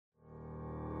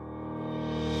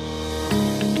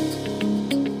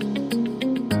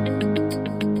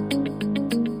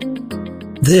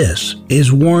This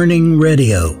is Warning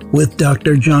Radio with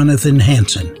Dr. Jonathan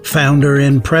Hansen, founder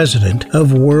and president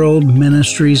of World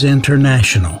Ministries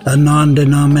International, a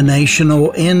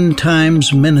non-denominational end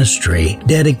times ministry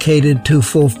dedicated to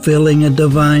fulfilling a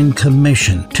divine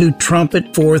commission to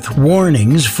trumpet forth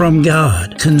warnings from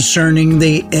God concerning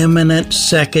the imminent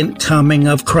second coming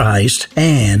of Christ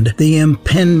and the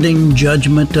impending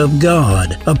judgment of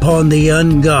God upon the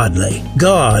ungodly.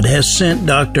 God has sent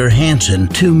Dr. Hansen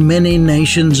to many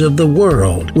nations of the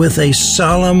world with a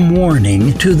solemn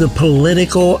warning to the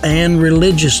political and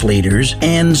religious leaders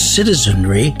and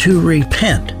citizenry to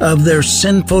repent of their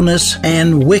sinfulness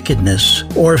and wickedness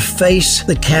or face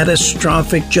the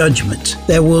catastrophic judgments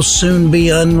that will soon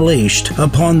be unleashed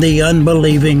upon the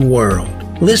unbelieving world.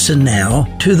 Listen now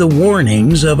to the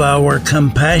warnings of our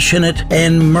compassionate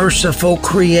and merciful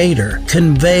Creator,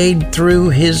 conveyed through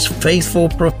His faithful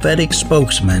prophetic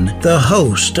spokesman, the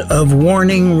host of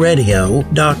Warning Radio,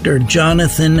 Dr.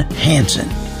 Jonathan Hansen.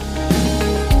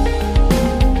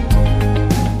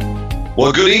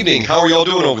 Well, good evening. How are y'all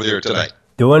doing over there tonight?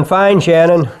 Doing fine,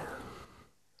 Shannon.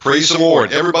 Praise the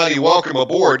Lord. Everybody, welcome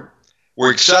aboard.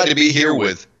 We're excited to be here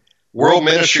with World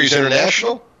Ministries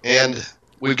International, and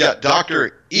we've got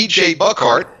Dr. E.J.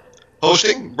 Buckhart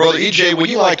hosting. Brother E.J., would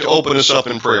you like to open us up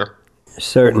in prayer?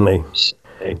 Certainly.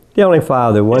 Heavenly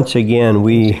Father, once again,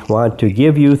 we want to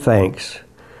give you thanks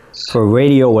for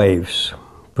radio waves,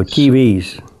 for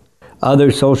TVs, other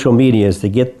social medias to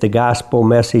get the gospel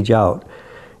message out,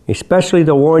 especially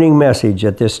the warning message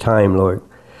at this time, Lord,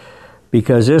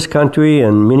 because this country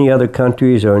and many other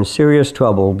countries are in serious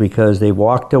trouble because they've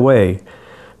walked away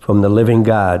from the living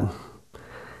God.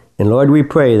 And Lord, we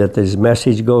pray that this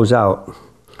message goes out,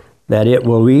 that it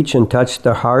will reach and touch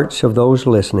the hearts of those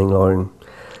listening, Lord.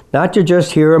 Not to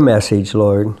just hear a message,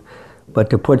 Lord,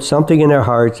 but to put something in their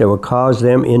hearts that will cause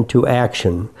them into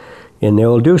action. And they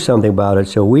will do something about it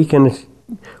so we can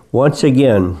once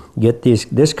again get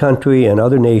this country and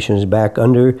other nations back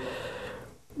under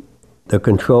the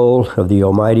control of the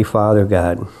Almighty Father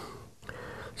God.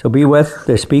 So be with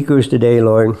the speakers today,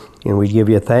 Lord, and we give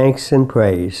you thanks and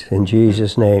praise in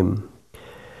Jesus' name.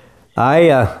 I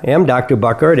am Dr.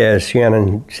 Buckhart, as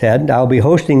Shannon said. I'll be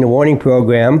hosting the warning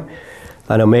program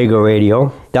on Omega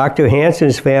Radio. Dr.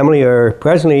 Hansen's family are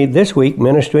presently this week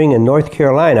ministering in North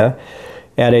Carolina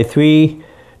at a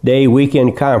 3-day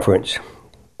weekend conference.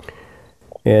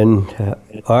 And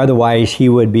otherwise, he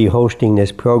would be hosting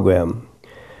this program.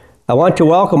 I want to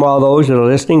welcome all those that are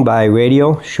listening by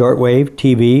radio, shortwave,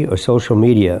 TV, or social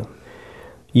media.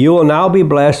 You will now be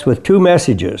blessed with 2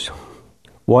 messages.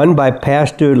 One by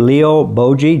Pastor Leo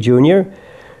Bogee, Jr.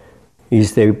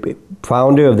 He's the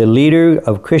founder of the Leader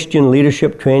of Christian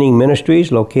Leadership Training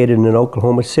Ministries located in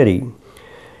Oklahoma City,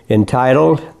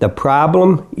 entitled The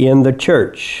Problem in the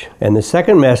Church. And the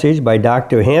second message by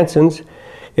Dr. Hansen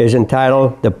is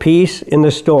entitled The Peace in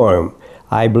the Storm.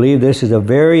 I believe this is a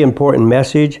very important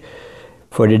message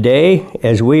for today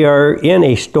as we are in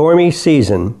a stormy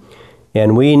season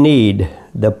and we need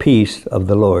the peace of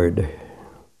the Lord.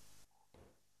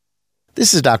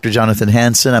 This is Dr. Jonathan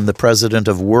Hansen. I'm the president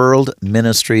of World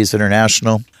Ministries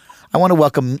International. I want to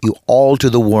welcome you all to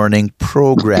the Warning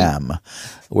Program.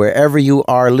 Wherever you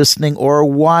are listening or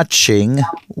watching,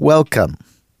 welcome.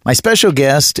 My special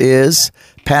guest is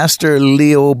Pastor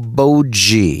Leo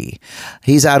Bogee.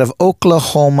 He's out of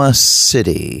Oklahoma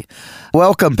City.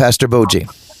 Welcome, Pastor Bogee.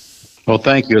 Well,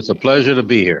 thank you. It's a pleasure to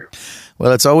be here.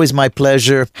 Well, it's always my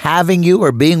pleasure having you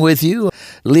or being with you.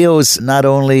 Leo's not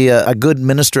only a good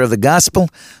minister of the gospel,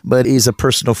 but he's a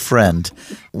personal friend.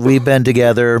 We've been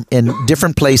together in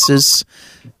different places,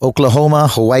 Oklahoma,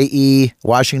 Hawaii,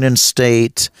 Washington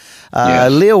State.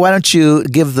 Yes. Leo, why don't you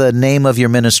give the name of your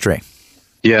ministry?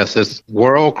 Yes, it's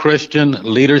World Christian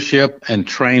Leadership and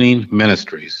Training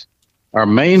Ministries. Our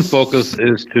main focus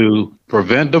is to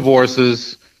prevent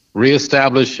divorces,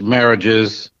 reestablish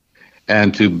marriages,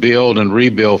 and to build and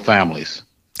rebuild families.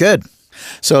 Good.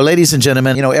 So, ladies and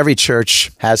gentlemen, every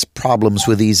church has problems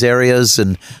with these areas,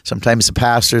 and sometimes the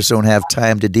pastors don't have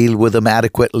time to deal with them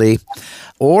adequately,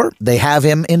 or they have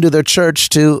him into their church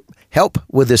to help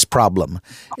with this problem,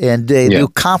 and they do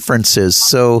conferences.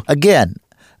 So, again,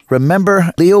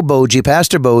 remember Leo Bogee,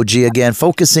 Pastor Bogee, again,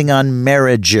 focusing on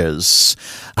marriages.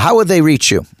 How would they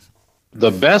reach you?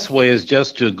 The best way is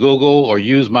just to Google or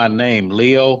use my name,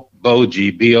 Leo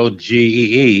Bogee,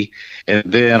 Bogee,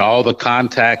 and then all the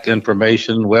contact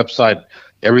information, website,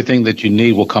 everything that you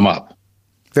need will come up.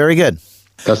 Very good.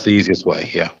 That's the easiest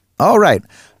way, yeah. All right.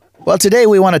 Well, today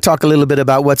we want to talk a little bit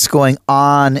about what's going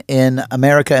on in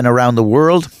America and around the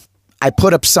world. I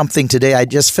put up something today. I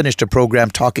just finished a program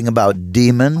talking about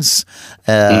demons,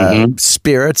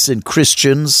 spirits, and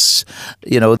Christians.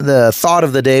 The thought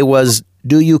of the day was,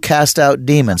 do you cast out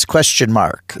demons? Question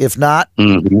mark. If not,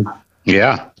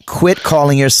 quit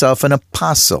calling yourself an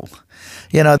apostle.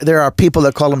 There are people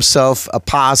that call themselves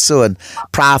apostle and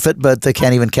prophet, but they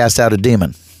can't even cast out a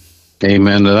demon.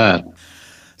 Amen to that.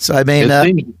 So,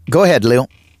 go ahead, Leo.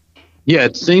 Yeah,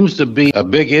 it seems to be a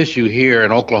big issue here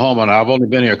in Oklahoma, and I've only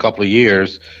been here a couple of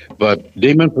years, but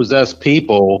demon-possessed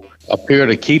people appear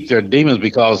to keep their demons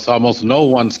because almost no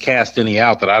one's cast any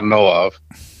out that I know of.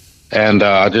 And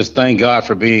I just thank God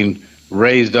for being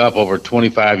raised up over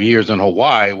 25 years in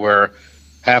Hawaii, where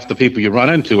half the people you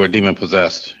run into are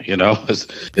demon-possessed.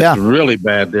 It's really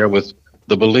bad there with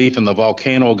the belief in the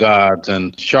volcano gods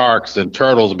and sharks and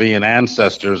turtles being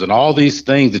ancestors and all these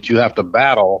things that you have to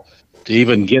battle to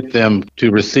even get them to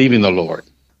receiving the Lord.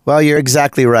 Well, you're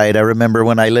exactly right. I remember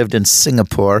when I lived in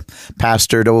Singapore,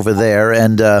 pastored over there,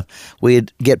 and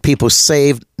we'd get people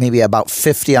saved, maybe about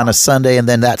 50 on a Sunday, and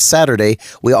then that Saturday,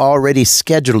 we already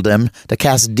scheduled them to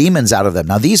cast demons out of them.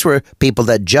 Now, these were people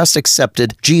that just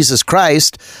accepted Jesus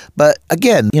Christ, but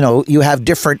again, you have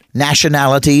different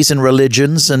nationalities and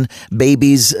religions, and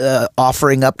babies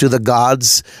offering up to the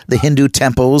gods, the Hindu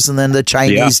temples, and then the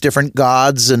Chinese different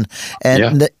gods, and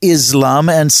the Islam,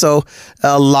 and so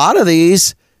a lot of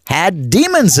these had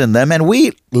demons in them, and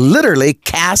we literally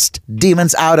cast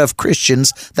demons out of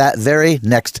Christians that very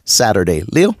next Saturday.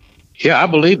 Leo? Yeah, I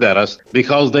believe that.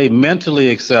 Because they mentally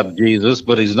accept Jesus,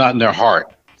 but he's not in their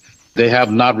heart. They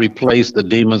have not replaced the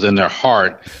demons in their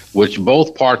heart, which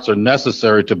both parts are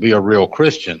necessary to be a real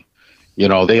Christian.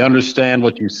 They understand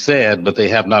what you said, but they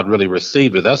have not really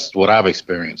received it. That's what I've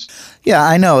experienced. Yeah,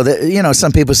 I know that,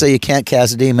 some people say you can't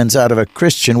cast demons out of a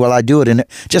Christian. Well, I do it in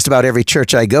just about every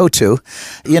church I go to.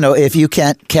 If you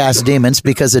can't cast demons,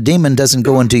 because a demon doesn't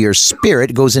go into your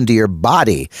spirit, it goes into your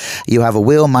body. You have a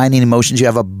will, mind, and emotions. You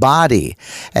have a body,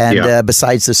 and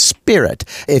besides the spirit.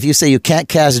 If you say you can't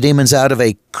cast demons out of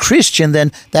a Christian,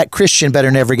 then that Christian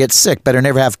better never get sick, better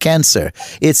never have cancer.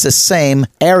 It's the same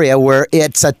area where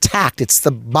it's attacked. It's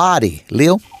the body.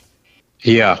 Leo?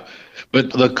 Yeah.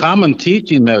 But the common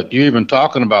teaching that you're even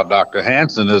talking about, Dr.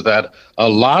 Hansen, is that a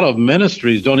lot of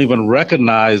ministries don't even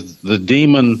recognize the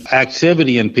demon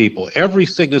activity in people. Every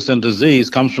sickness and disease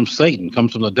comes from Satan,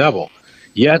 comes from the devil.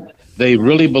 Yet they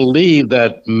really believe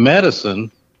that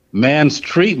medicine, man's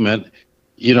treatment,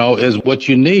 is what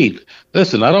you need.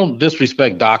 Listen, I don't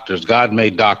disrespect doctors. God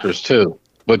made doctors too.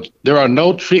 But there are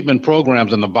no treatment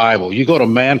programs in the Bible. You go to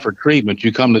man for treatment,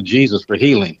 you come to Jesus for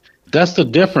healing. That's the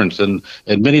difference, and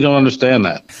many don't understand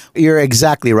that. You're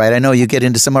exactly right. I know you get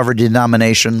into some of our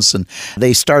denominations, and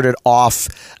they started off,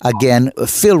 again,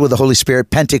 filled with the Holy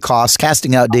Spirit, Pentecost,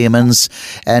 casting out demons,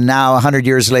 and now 100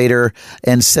 years later,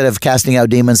 instead of casting out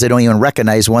demons, they don't even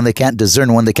recognize one. They can't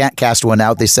discern one. They can't cast one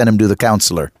out. They send them to the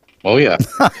counselor. Oh, yeah.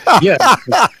 Yeah.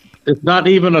 It's not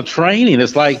even a training.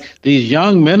 It's like these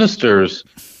young ministers,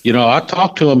 I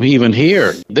talk to them even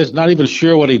here. They're not even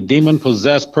sure what a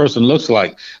demon-possessed person looks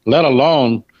like, let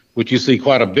alone, which you see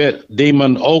quite a bit,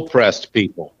 demon-oppressed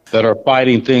people that are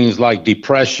fighting things like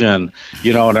depression,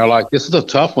 and they're like, this is a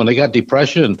tough one. They got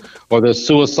depression, or they're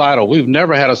suicidal. We've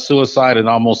never had a suicide in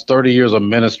almost 30 years of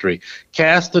ministry.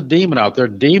 Cast the demon out. They're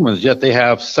demons, yet they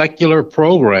have secular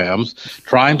programs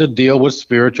trying to deal with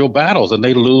spiritual battles, and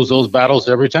they lose those battles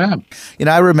every time.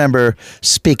 I remember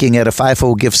speaking at a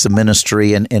fivefold gifts of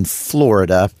ministry in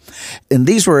Florida, and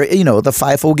these were, the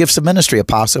fivefold gifts of ministry: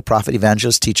 apostle, prophet,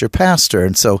 evangelist, teacher, pastor.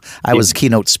 And so I was a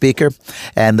keynote speaker,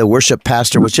 and the worship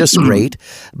pastor was just great.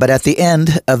 But at the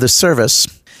end of the service,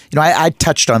 I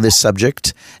touched on this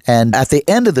subject, and at the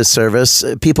end of the service,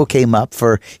 people came up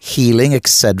for healing,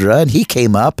 etc., and he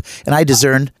came up, and I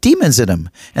discerned demons in him.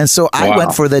 And so I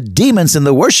went for the demons in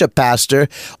the worship pastor.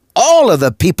 All of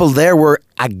the people there were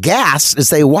aghast as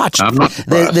they watched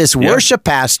this worship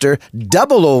pastor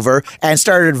double over and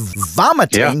started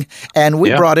vomiting, and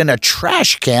we brought in a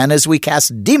trash can as we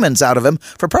cast demons out of him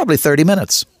for probably 30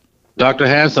 minutes. Dr.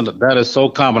 Hansen, that is so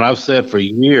common. I've said for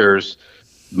years,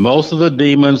 most of the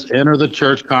demons enter the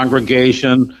church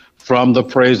congregation from the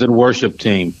praise and worship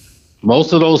team.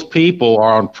 Most of those people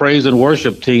are on praise and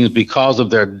worship teams because of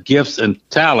their gifts and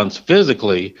talents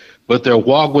physically, but their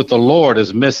walk with the Lord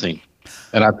is missing.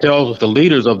 And I tell the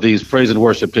leaders of these praise and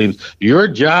worship teams, your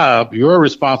job, your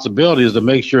responsibility is to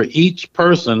make sure each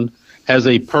person has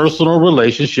a personal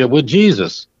relationship with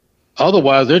Jesus.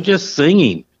 Otherwise, they're just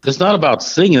singing. It's not about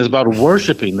singing, it's about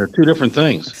worshiping. They're two different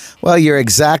things. Well, you're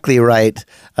exactly right.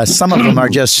 Some of them are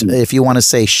just, if you want to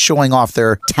say, showing off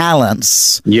their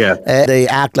talents. Yeah. They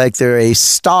act like they're a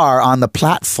star on the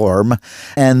platform,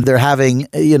 and they're having,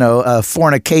 a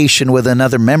fornication with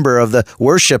another member of the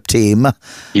worship team.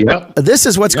 Yeah. This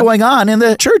is what's going on in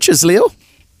the churches, Leo.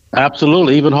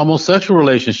 Absolutely. Even homosexual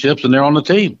relationships, and they're on the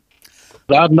team.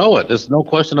 I know it. There's no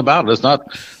question about it. It's not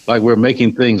like we're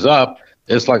making things up.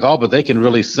 It's like, oh, but they can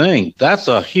really sing. That's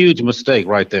a huge mistake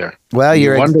right there. Well,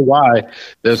 you wonder why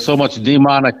there's so much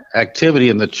demonic activity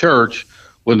in the church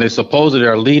when they supposedly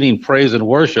are leading praise and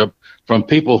worship from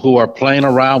people who are playing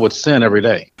around with sin every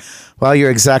day. Well,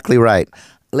 you're exactly right.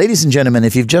 Ladies and gentlemen,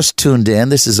 if you've just tuned in,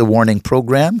 this is a warning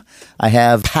program. I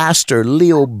have Pastor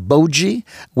Leo Bogee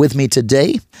with me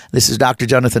today. This is Dr.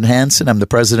 Jonathan Hansen. I'm the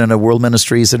president of World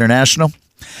Ministries International.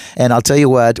 And I'll tell you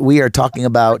what, we are talking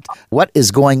about what is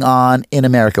going on in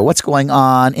America, what's going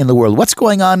on in the world, what's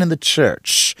going on in the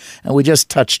church. And we just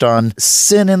touched on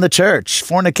sin in the church,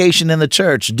 fornication in the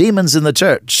church, demons in the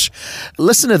church.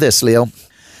 Listen to this, Leo.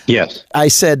 Yes. I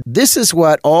said, this is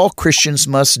what all Christians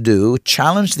must do,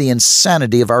 challenge the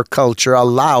insanity of our culture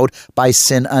allowed by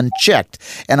sin unchecked.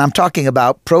 And I'm talking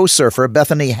about pro surfer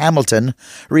Bethany Hamilton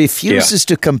refuses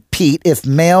to compete if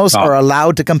males are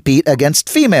allowed to compete against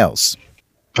females.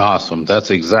 Awesome.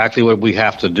 That's exactly what we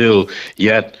have to do.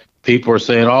 Yet people are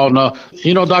saying, oh, no.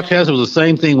 Dr. Hansen, was the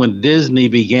same thing when Disney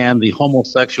began the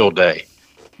homosexual day.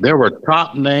 There were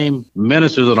top name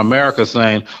ministers in America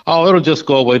saying, oh, it'll just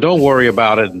go away. Don't worry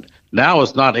about it. Now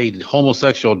it's not a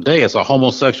homosexual day. It's a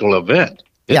homosexual event.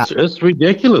 It's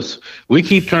ridiculous. We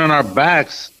keep turning our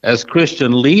backs as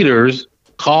Christian leaders,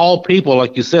 call people,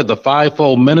 like you said, the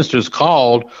fivefold ministers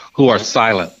called, who are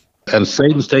silent. And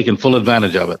Satan's taking full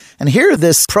advantage of it. And here,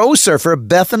 this pro surfer,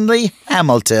 Bethany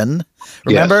Hamilton,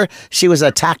 remember, she was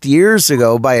attacked years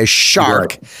ago by a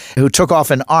shark who took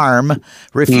off an arm,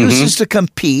 refuses to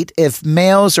compete if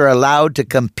males are allowed to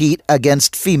compete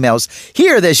against females.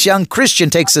 Here, this young Christian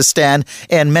takes a stand,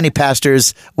 and many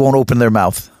pastors won't open their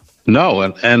mouth. No,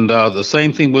 and the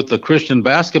same thing with the Christian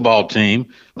basketball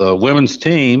team, the women's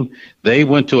team. They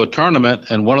went to a tournament,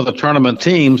 and one of the tournament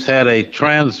teams had a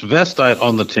transvestite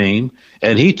on the team,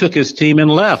 and he took his team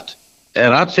and left.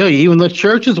 And I tell you, even the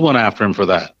churches went after him for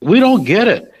that. We don't get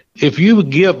it. If you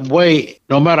give way,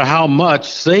 no matter how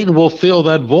much, Satan will fill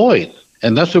that void.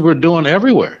 And that's what we're doing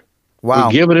everywhere. Wow.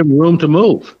 We're giving him room to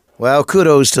move. Well,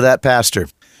 kudos to that pastor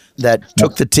that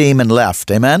took the team and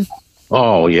left. Amen?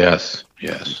 Oh, yes,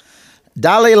 yes.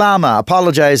 Dalai Lama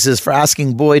apologizes for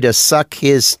asking boy to suck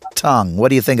his tongue. What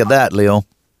do you think of that, Leo?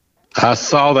 I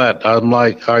saw that. I'm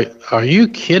like, are you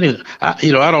kidding? I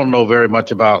don't know very much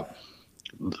about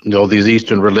these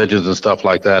Eastern religions and stuff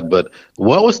like that, but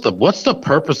what's the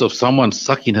purpose of someone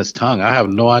sucking his tongue? I have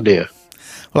no idea.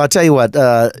 Well, I'll tell you what,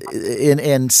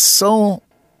 in so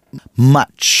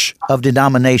much of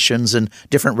denominations and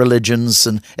different religions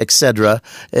and etc.,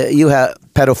 you have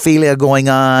pedophilia going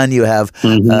on, you have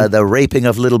the raping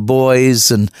of little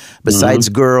boys and besides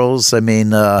girls. I mean,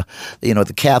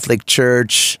 the Catholic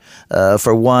Church,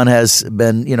 for one, has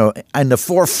been, in the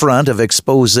forefront of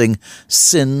exposing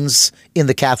sins in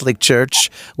the Catholic Church,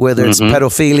 whether it's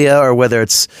pedophilia or whether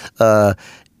it's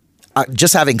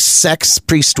just having sex,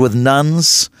 priest with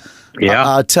nuns. Yeah.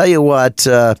 I'll tell you what.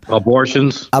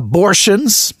 Abortions.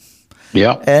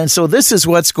 Yeah. And so this is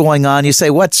what's going on. You say,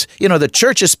 the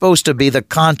church is supposed to be the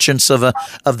conscience of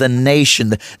the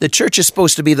nation. The church is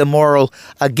supposed to be the moral,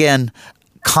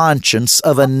 conscience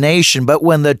of a nation. But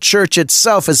when the church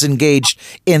itself is engaged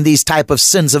in these type of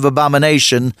sins of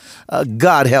abomination,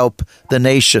 God help the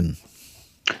nation.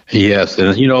 Yes.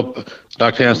 And,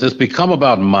 Dr. Hansen, it's become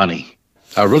about money.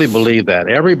 I really believe that.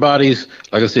 Everybody's,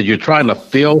 like I said, you're trying to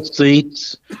fill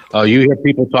seats. You hear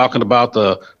people talking about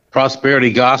the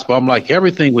prosperity gospel. I'm like,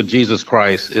 everything with Jesus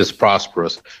Christ is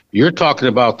prosperous. You're talking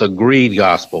about the greed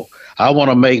gospel. I want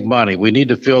to make money. We need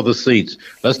to fill the seats.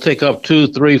 Let's take up 2,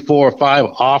 3, 4, 5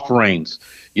 offerings.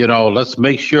 Let's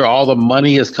make sure all the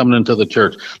money is coming into the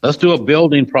church. Let's do a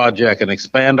building project and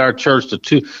expand our church to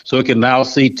 2 so it can now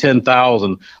seat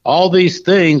 10,000. All these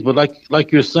things, but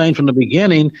like you're saying from the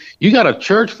beginning, you got a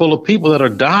church full of people that are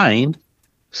dying,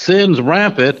 sin's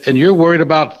rampant, and you're worried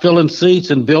about filling seats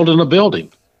and building a building.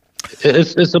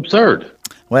 It's absurd.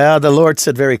 Well, the Lord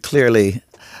said very clearly,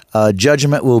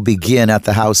 judgment will begin at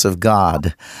the house of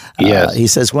God. Yes. He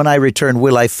says, when I return,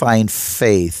 will I find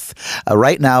faith?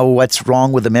 Right now, what's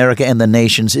wrong with America and the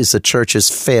nations is the church has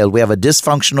failed. We have a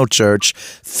dysfunctional church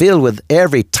filled with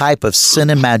every type of sin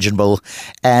imaginable,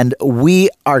 and we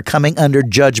are coming under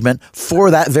judgment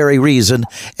for that very reason,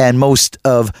 and most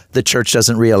of the church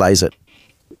doesn't realize it.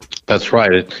 That's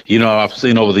right. You know, I've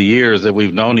seen over the years that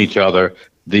we've known each other,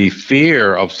 the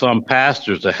fear of some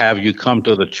pastors to have you come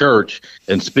to the church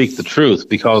and speak the truth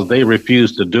because they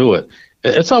refuse to do it.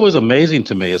 It's always amazing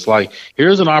to me. It's like,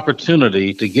 here's an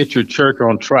opportunity to get your church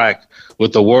on track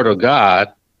with the Word of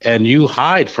God, and you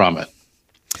hide from it.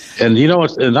 And you know,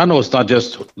 and I know it's not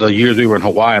just the years we were in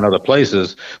Hawaii and other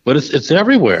places, but it's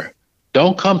everywhere.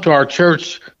 Don't come to our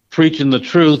church preaching the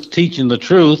truth, teaching the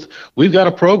truth. We've got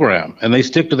a program, and they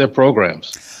stick to their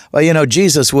programs. Well, you know,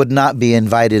 Jesus would not be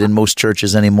invited in most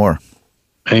churches anymore.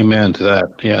 Amen to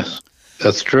that. Yes,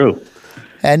 that's true.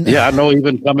 And yeah, I know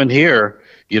even coming here,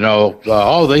 you know,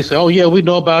 they say, oh, yeah, we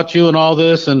know about you and all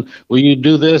this, and will you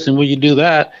do this and will you do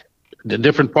that? The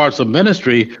different parts of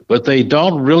ministry, but they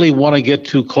don't really want to get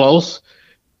too close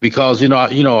because,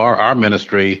 our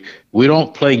ministry, we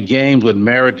don't play games with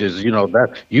marriages. You know,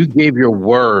 that you gave your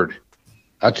word.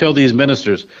 I tell these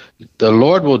ministers, the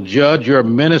Lord will judge your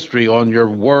ministry on your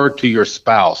word to your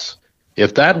spouse.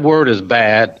 If that word is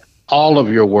bad, all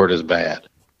of your word is bad.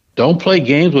 Don't play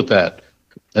games with that.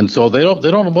 And so they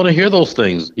don't want to hear those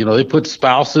things. You know, they put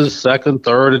spouses second,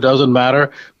 third, it doesn't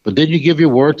matter. But did you give your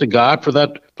word to God for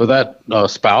that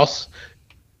spouse?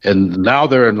 And now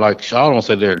they're in I don't want to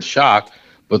say they're in shock,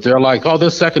 but they're like, oh,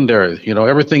 this secondary. You know,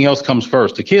 everything else comes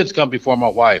first. The kids come before my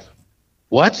wife.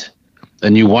 What?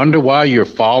 And you wonder why you're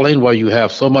falling, why you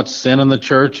have so much sin in the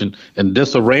church and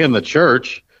disarray in the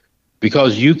church,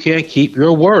 because you can't keep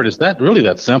your word. It's really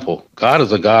that simple. God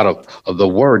is a God of the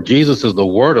word. Jesus is the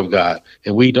word of God,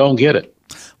 and we don't get it.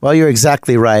 Well, you're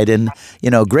exactly right. And,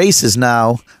 grace is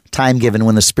now time given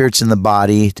when the Spirit's in the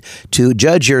body to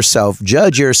judge yourself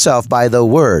by the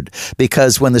Word.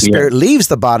 Because when the Spirit leaves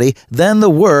the body, then the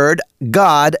Word,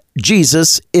 God,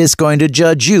 Jesus, is going to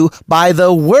judge you by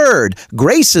the Word.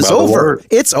 Grace is over.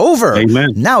 It's over.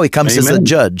 Amen. Now He comes as a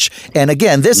judge. And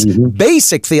again, this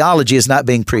basic theology is not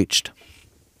being preached.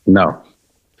 No,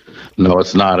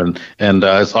 it's not. And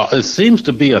it seems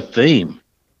to be a theme.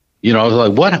 You know,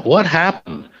 it's like, what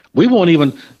happened? We won't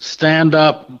even stand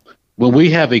up when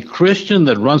we have a Christian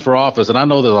that runs for office. And I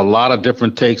know there's a lot of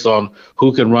different takes on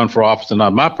who can run for office or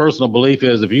not. My personal belief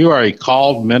is if you are a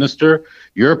called minister,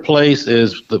 your place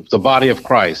is the body of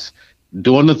Christ,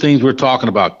 doing the things we're talking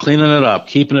about, cleaning it up,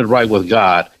 keeping it right with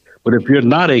God. But if you're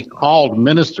not a called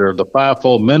minister, the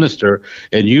fivefold minister,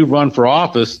 and you run for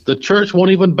office, the church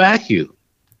won't even back you.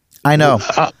 I know.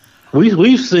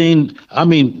 We've seen,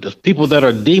 people that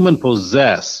are demon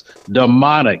possessed,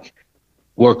 demonic,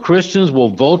 where Christians will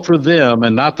vote for them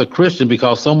and not the Christian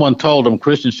because someone told them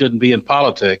Christians shouldn't be in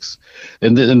politics.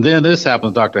 And then this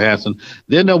happens, Dr. Hansen.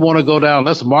 Then they'll want to go down,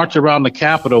 let's march around the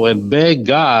Capitol and beg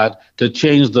God to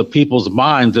change the people's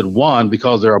minds that won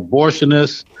because they're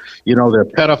abortionists, they're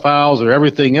pedophiles or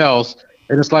everything else.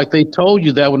 And it's like they told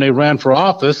you that when they ran for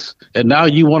office, and now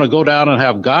you want to go down and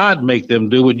have God make them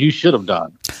do what you should have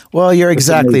done. Well, you're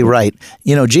exactly right.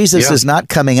 Jesus is not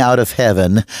coming out of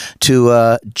heaven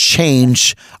to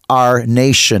change our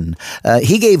nation.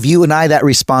 He gave you and I that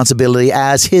responsibility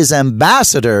as His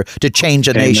ambassador to change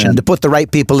a nation, to put the right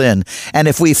people in. And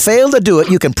if we fail to do it,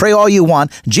 you can pray all you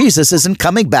want. Jesus isn't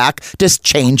coming back to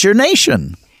change your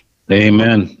nation.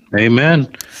 Amen.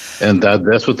 And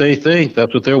that's what they think.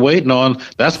 That's what they're waiting on.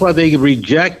 That's why they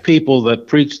reject people that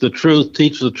preach the truth,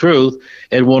 teach the truth,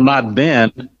 and will not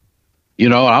bend.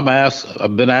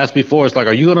 I've been asked before, it's like,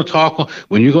 are you going to talk,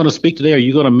 when you're going to speak today, are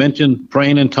you going to mention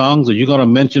praying in tongues? Are you going to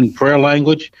mention prayer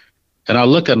language? And I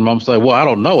look at them, I'm like, well, I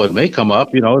don't know. It may come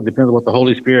up, it depends on what the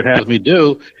Holy Spirit has me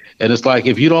do. And it's like,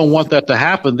 if you don't want that to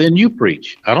happen, then you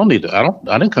preach. I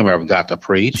didn't come here and got to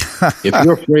preach. If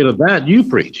you're afraid of that, you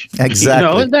preach.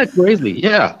 Exactly. Isn't that crazy?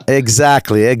 Yeah.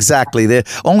 Exactly.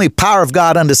 The only power of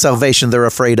God unto salvation they're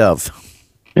afraid of.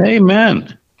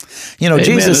 Amen.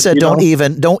 Jesus said, don't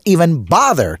even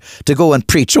bother to go and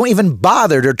preach. Don't even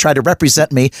bother to try to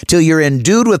represent me till you're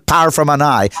endued with power from on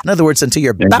high. In other words, until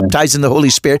you're baptized in the Holy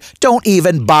Spirit, don't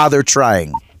even bother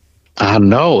trying. I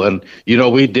know. And,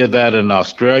 we did that in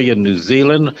Australia and New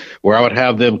Zealand, where I would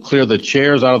have them clear the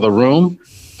chairs out of the room.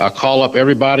 I call up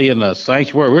everybody in the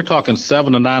sanctuary. We're talking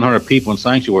 700 to 900 people in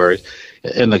sanctuaries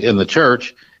in the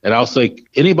church. And I'll say,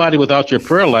 anybody without your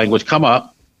prayer language, come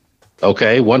up.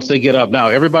 Okay, once they get up. Now,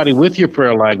 everybody with your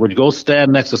prayer language, go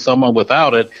stand next to someone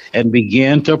without it and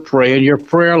begin to pray in your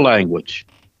prayer language.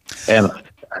 And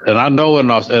I know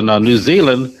in New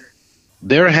Zealand,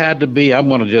 there had to be, I'm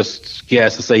going to just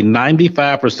guess to say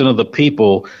 95% of the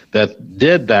people that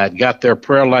did that got their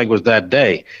prayer language that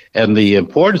day. And the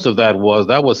importance of that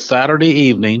was Saturday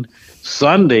evening.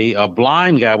 Sunday, a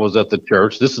blind guy was at the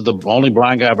church. This is the only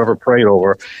blind guy I've ever prayed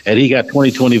over, and he got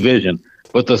 20/20 vision.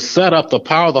 But the setup, the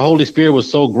power of the Holy Spirit was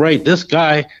so great. This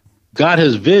guy got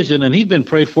his vision, and he'd been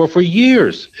prayed for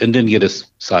years and didn't get his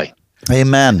sight.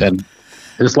 Amen. And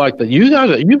it's like that.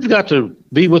 You've got to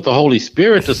be with the Holy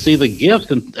Spirit to see the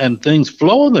gifts and things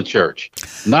flow in the church,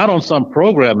 not on some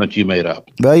program that you made up.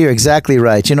 Well, you're exactly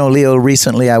right. You know, Leo,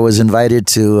 recently I was invited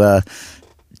to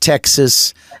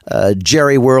Texas.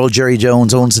 Jerry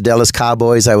Jones owns the Dallas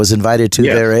Cowboys. I was invited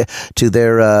to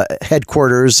their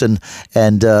headquarters, and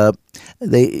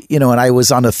they, and I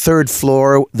was on the third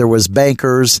floor. There was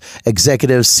bankers,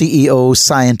 executives, CEOs,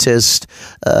 scientists.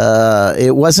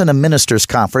 It wasn't a ministers'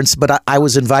 conference, but I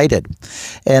was invited,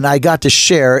 and I got to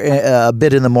share a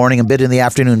bit in the morning, a bit in the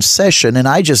afternoon session, and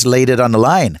I just laid it on the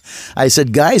line. I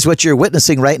said, guys, what you're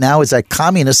witnessing right now is a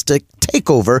communistic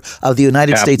takeover of the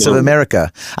United States of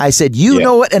America. I said, you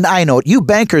know it and I know it. You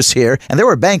bankers here, and there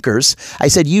were bankers. I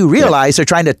said, you realize they're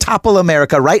trying to topple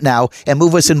America right now and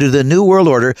move us into the New World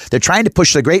Order. They're trying to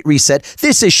push the Great Reset.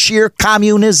 This is sheer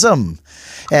communism.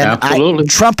 And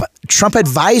Trump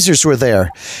advisors were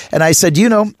there. And I said,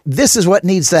 this is what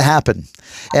needs to happen.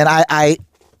 And I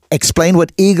explained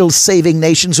what Eagles Saving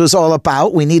Nations was all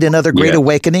about. We need another great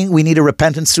awakening. We need a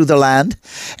repentance through the land.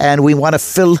 And we want to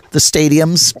fill the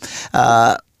stadiums,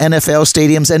 NFL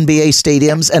stadiums, NBA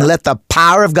stadiums, and let the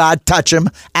power of God touch them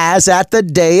as at the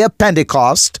day of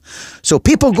Pentecost. So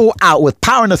people go out with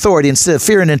power and authority instead of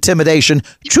fear and intimidation.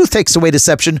 Truth takes away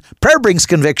deception. Prayer brings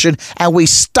conviction. And we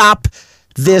stop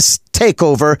this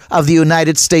takeover of the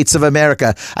United States of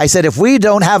America. I said, if we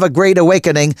don't have a great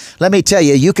awakening, let me tell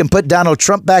you, you can put Donald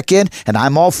Trump back in, and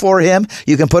I'm all for him.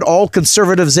 You can put all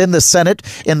conservatives in the Senate,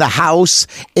 in the House,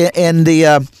 in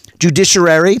the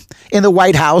judiciary, in the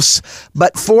White House,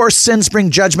 but 4 sins bring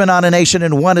judgment on a nation,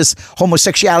 and 1 is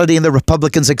homosexuality, and the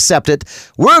Republicans accept it.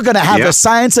 We're going to have the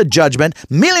science of judgment.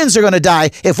 Millions are going to die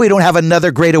if we don't have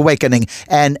another great awakening.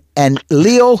 And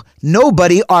Leo,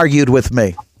 nobody argued with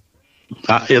me.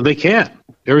 They can't.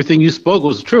 Everything you spoke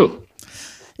was true.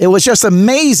 It was just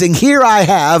amazing. Here I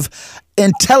have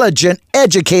intelligent,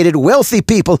 educated, wealthy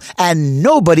people, and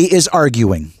nobody is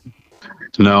arguing.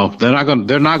 No, they're not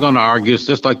going to argue. It's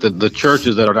just like the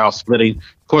churches that are now splitting.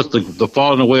 Of course, the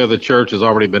falling away of the church has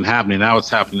already been happening. Now it's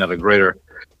happening at a greater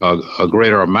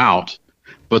amount.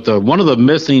 But one of the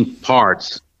missing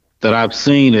parts that I've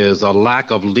seen is a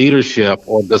lack of leadership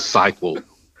or disciple.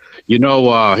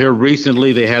 Here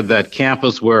recently they had that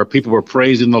campus where people were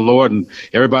praising the Lord and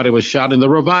everybody was shouting, the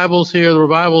revival's here, the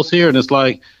revival's here. And it's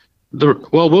like,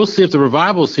 we'll see if the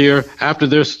revival's here after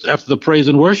the praise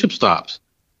and worship stops.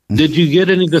 Did you get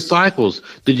any disciples?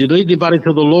 Did you lead anybody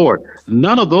to the Lord?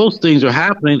 None of those things are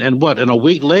happening. And and a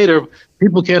week later,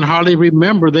 people can hardly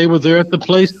remember they were there at the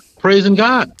place praising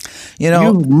God.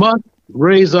 You must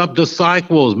raise up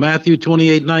disciples, Matthew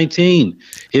 28:19.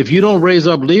 If you don't raise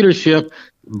up leadership,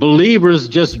 believers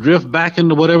just drift back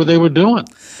into whatever they were doing.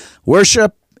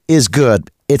 Worship is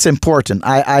good. It's important.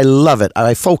 I love it.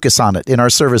 I focus on it in our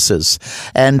services.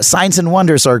 And signs and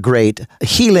wonders are great.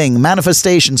 Healing,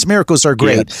 manifestations, miracles are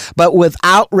great. Yes. But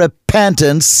without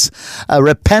repentance,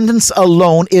 repentance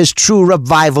alone is true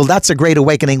revival. That's a great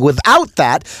awakening. Without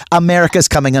that, America's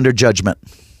coming under judgment.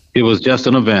 It was just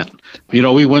an event.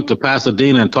 We went to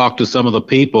Pasadena and talked to some of the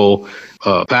people.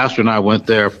 Pastor and I went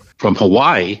there from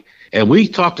Hawaii. And we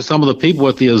talked to some of the people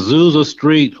at the Azusa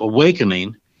Street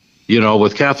Awakening,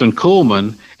 with Catherine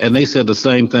Kuhlman, and they said the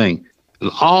same thing.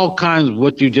 All kinds of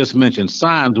what you just mentioned,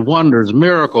 signs, wonders,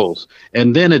 miracles,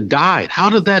 and then it died. How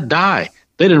did that die?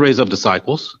 They didn't raise up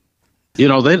disciples. They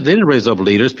didn't raise up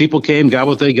leaders. People came, got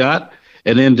what they got,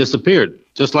 and then disappeared.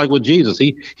 Just like with Jesus.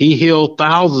 He healed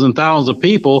thousands and thousands of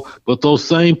people, but those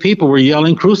same people were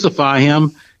yelling, crucify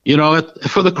him,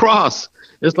 for the cross.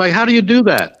 It's like, how do you do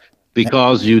that?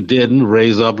 Because you didn't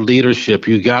raise up leadership.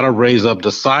 You got to raise up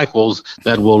disciples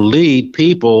that will lead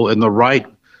people in the right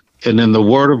and in the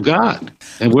Word of God.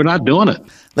 And we're not doing it.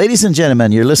 Ladies and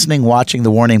gentlemen, you're watching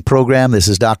the Warning Program. This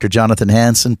is Dr. Jonathan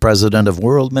Hansen, president of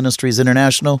World Ministries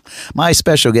International. My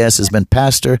special guest has been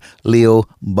Pastor Leo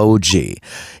Bogee.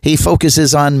 He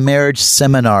focuses on marriage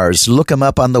seminars. Look him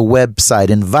up on the website.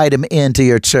 Invite him into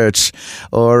your church,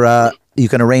 or you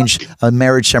can arrange a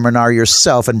marriage seminar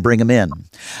yourself and bring them in.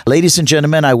 Ladies and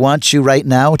gentlemen, I want you right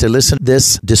now to listen to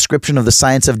this description of the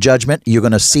science of judgment. You're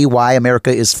going to see why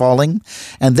America is falling.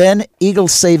 And then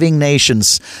Eagles Saving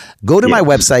Nations. Go to my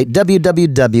website,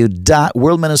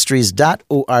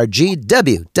 www.worldministries.org,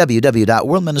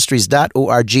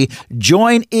 www.worldministries.org.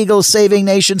 Join Eagles Saving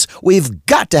Nations. We've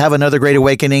got to have another great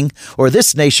awakening, or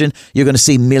this nation, you're going to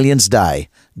see millions die.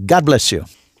 God bless you.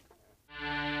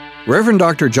 Reverend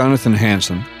Dr. Jonathan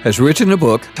Hansen has written a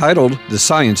book titled The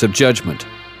Science of Judgment.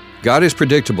 God is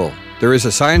predictable, there is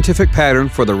a scientific pattern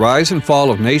for the rise and fall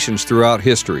of nations throughout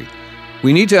history.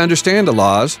 We need to understand the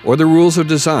laws or the rules of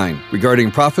design regarding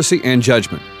prophecy and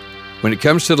judgment. When it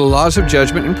comes to the laws of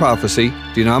judgment and prophecy,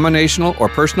 denominational or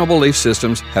personal belief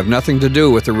systems have nothing to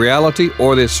do with the reality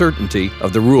or the certainty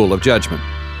of the rule of judgment.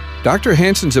 Dr.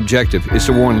 Hansen's objective is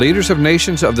to warn leaders of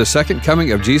nations of the second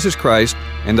coming of Jesus Christ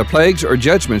and the plagues or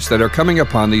judgments that are coming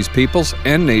upon these peoples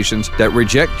and nations that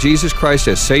reject Jesus Christ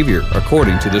as Savior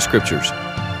according to the Scriptures.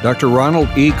 Dr. Ronald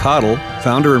E. Cottle,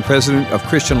 founder and president of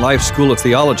Christian Life School of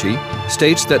Theology,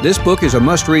 states that this book is a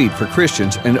must-read for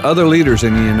Christians and other leaders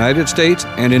in the United States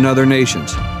and in other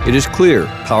nations. It is clear,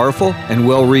 powerful, and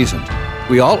well-reasoned.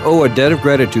 We all owe a debt of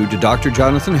gratitude to Dr.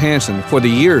 Jonathan Hansen for the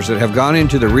years that have gone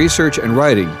into the research and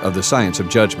writing of the science of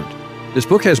judgment. This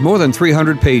book has more than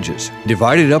 300 pages,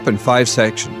 divided up in 5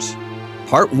 sections.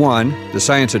 Part 1, The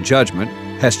Science of Judgment,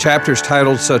 has chapters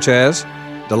titled such as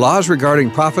The Laws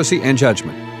Regarding Prophecy and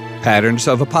Judgment, Patterns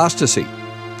of Apostasy,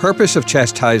 Purpose of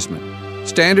Chastisement,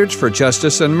 Standards for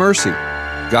Justice and Mercy,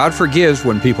 God Forgives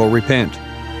When People Repent,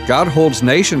 God Holds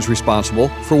Nations Responsible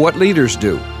for What Leaders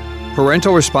Do,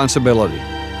 Parental Responsibility,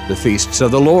 The Feasts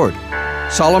of the Lord,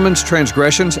 Solomon's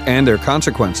Transgressions and Their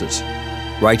Consequences,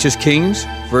 Righteous Kings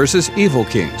versus Evil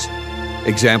Kings,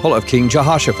 Example of King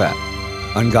Jehoshaphat,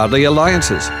 Ungodly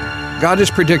Alliances, God is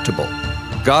Predictable,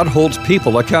 God Holds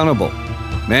People Accountable,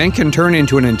 Man Can Turn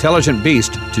into an Intelligent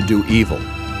Beast to Do Evil.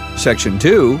 Section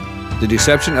 2, The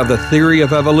Deception of the Theory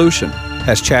of Evolution,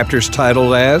 has chapters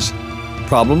titled as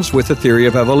Problems with the Theory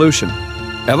of Evolution,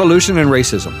 Evolution and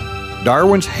Racism,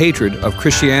 Darwin's Hatred of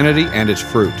Christianity and Its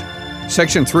Fruit.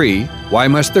 Section 3, Why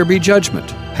Must There Be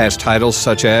Judgment, has titles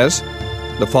such as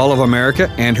The Fall of America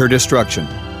and Her Destruction,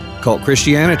 Cult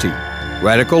Christianity,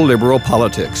 Radical Liberal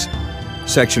Politics.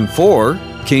 Section 4,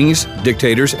 Kings,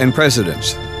 Dictators, and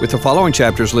Presidents, with the following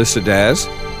chapters listed as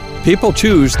People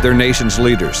Choose Their Nation's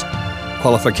Leaders,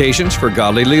 Qualifications for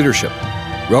Godly Leadership,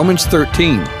 Romans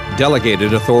 13,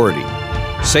 Delegated Authority,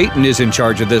 Satan is in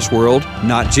charge of this world,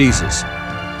 not Jesus.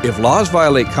 If laws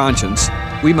violate conscience,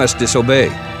 we must disobey.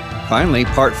 Finally,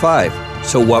 Part 5,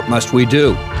 So What Must We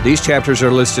Do? These chapters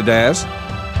are listed as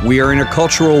We Are in a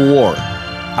Cultural War,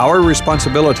 Our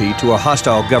Responsibility to a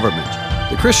Hostile Government,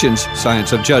 The Christian's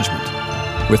Science of Judgment.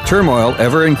 With turmoil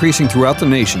ever increasing throughout the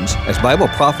nations, as Bible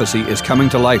prophecy is coming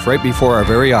to life right before our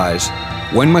very eyes,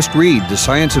 one must read The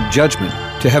Science of Judgment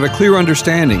to have a clear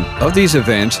understanding of these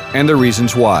events and the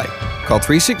reasons why. Call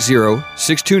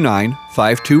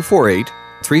 360-629-5248,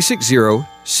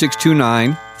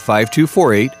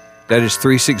 360-629-5248, that is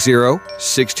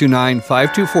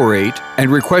 360-629-5248, and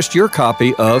request your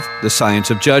copy of The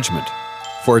Science of Judgment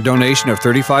for a donation of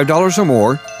 $35 or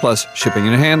more, plus shipping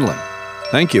and handling.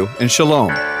 Thank you, and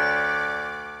shalom.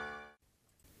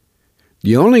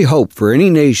 The only hope for any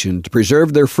nation to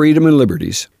preserve their freedom and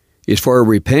liberties is for a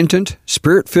repentant,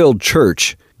 Spirit-filled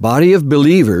church, body of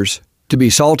believers, to be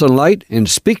salt and light and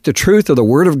speak the truth of the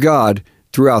Word of God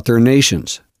throughout their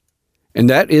nations. And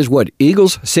that is what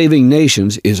Eagles Saving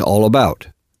Nations is all about.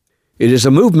 It is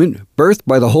a movement birthed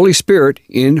by the Holy Spirit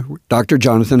in Dr.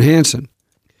 Jonathan Hansen.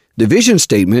 The vision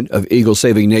statement of Eagles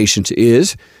Saving Nations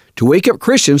is to wake up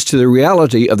Christians to the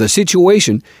reality of the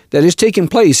situation that is taking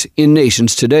place in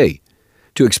nations today,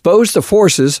 to expose the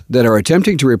forces that are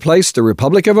attempting to replace the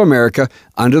Republic of America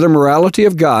under the morality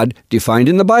of God defined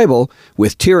in the Bible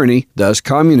with tyranny, thus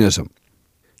communism,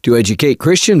 to educate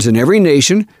Christians in every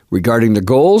nation regarding the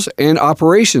goals and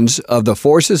operations of the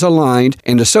forces aligned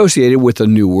and associated with the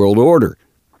New World Order.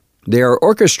 They are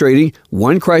orchestrating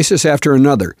one crisis after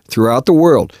another throughout the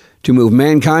world to move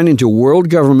mankind into world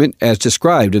government as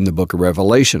described in the book of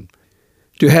Revelation.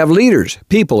 To have leaders,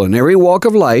 people in every walk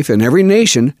of life and every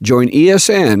nation join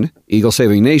ESN, Eagle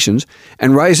Saving Nations,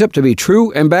 and rise up to be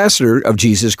true ambassador of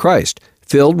Jesus Christ,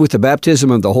 filled with the baptism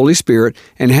of the Holy Spirit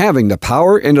and having the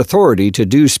power and authority to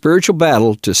do spiritual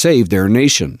battle to save their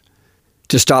nation.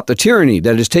 To stop the tyranny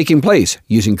that is taking place,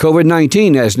 using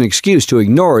COVID-19 as an excuse to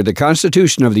ignore the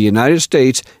Constitution of the United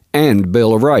States and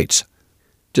Bill of Rights.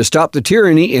 To stop the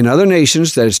tyranny in other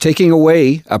nations that is taking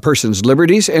away a person's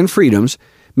liberties and freedoms,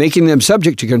 making them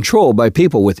subject to control by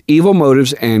people with evil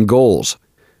motives and goals.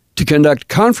 To conduct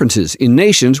conferences in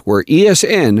nations where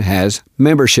ESN has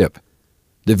membership.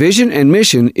 The vision and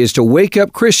mission is to wake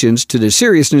up Christians to the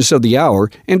seriousness of the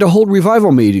hour and to hold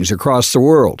revival meetings across the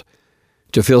world.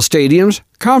 To fill stadiums,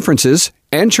 conferences,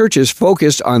 and churches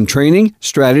focused on training,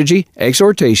 strategy,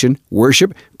 exhortation,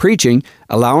 worship, preaching,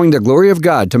 allowing the glory of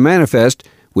God to manifest,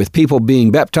 with people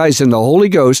being baptized in the Holy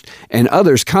Ghost and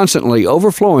others constantly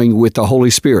overflowing with the Holy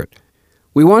Spirit.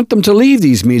 We want them to leave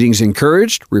these meetings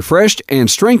encouraged, refreshed, and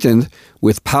strengthened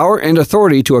with power and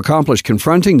authority to accomplish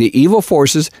confronting the evil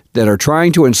forces that are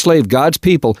trying to enslave God's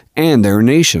people and their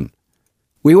nation.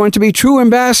 We want to be true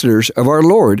ambassadors of our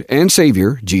Lord and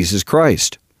Savior, Jesus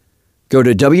Christ. Go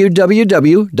to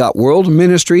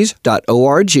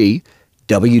www.worldministries.org,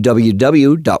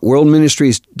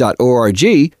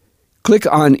 www.worldministries.org, click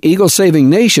on Eagle Saving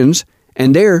Nations,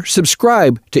 and there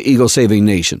subscribe to Eagle Saving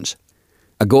Nations.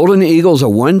 A Golden Eagle is a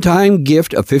one-time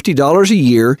gift of $50 a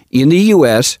year in the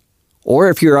U.S., or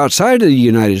if you're outside of the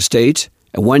United States,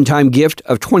 a one-time gift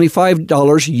of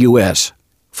 $25 U.S.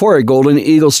 for a Golden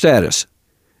Eagle status.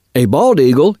 A Bald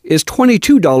Eagle is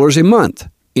 $22 a month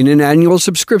in an annual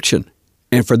subscription.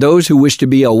 And for those who wish to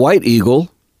be a White Eagle,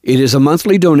 it is a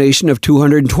monthly donation of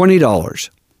 $220.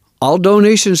 All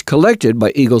donations collected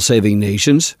by Eagle Saving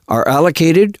Nations are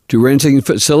allocated to renting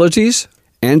facilities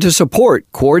and to support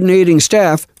coordinating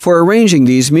staff for arranging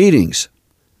these meetings.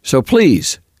 So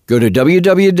please, go to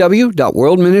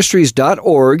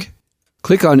www.worldministries.org,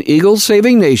 click on Eagle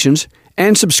Saving Nations,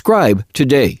 and subscribe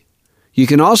today. You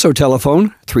can also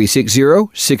telephone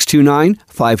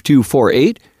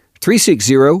 360-629-5248,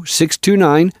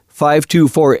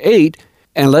 360-629-5248,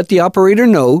 and let the operator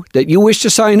know that you wish to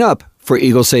sign up for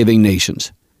Eagle Saving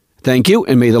Nations. Thank you,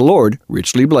 and may the Lord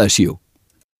richly bless you.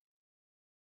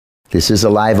 This is a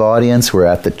live audience. We're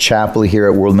at the chapel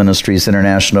here at World Ministries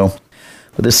International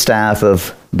with the staff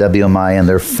of WMI and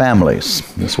their families,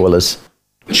 as well as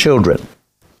children.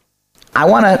 I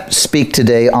want to speak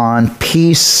today on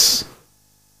peace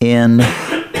in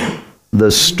the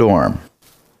storm.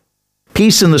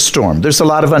 Peace in the storm. There's a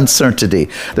lot of uncertainty.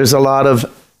 There's a lot of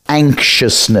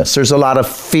anxiousness. There's a lot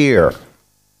of fear.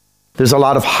 There's a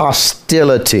lot of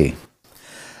hostility.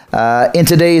 In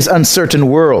today's uncertain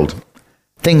world,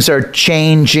 things are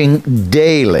changing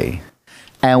daily,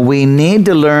 and we need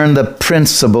to learn the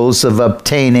principles of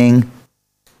obtaining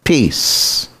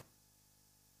peace.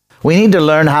 We need to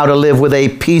learn how to live with a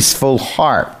peaceful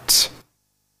heart.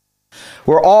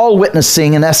 We're all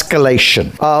witnessing an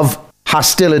escalation of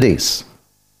hostilities,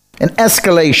 an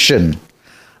escalation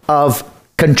of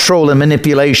control and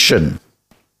manipulation.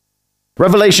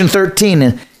 Revelation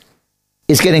 13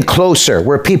 is getting closer,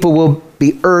 where people will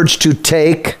be urged to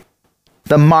take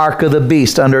the mark of the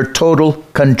beast under total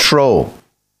control.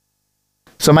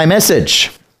 So my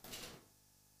message,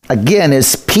 again,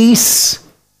 is peace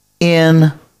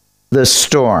in the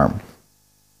storm.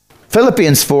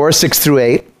 Philippians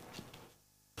 4:6-8,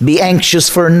 be anxious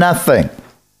for nothing,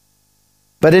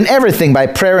 but in everything by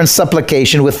prayer and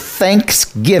supplication with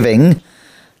thanksgiving,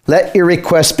 let your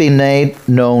requests be made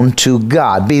known to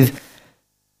God. Be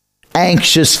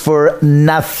anxious for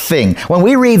nothing. When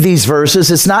we read these verses,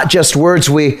 it's not just words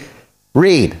we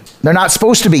read. They're not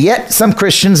supposed to be, yet some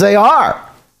Christians they are.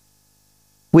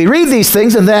 We read these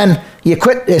things and then you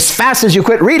quit, as fast as you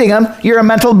quit reading them, you're a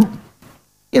mental,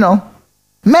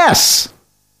 mess.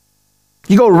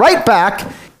 You go right back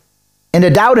into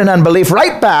doubt and unbelief,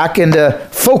 right back into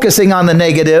focusing on the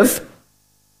negative.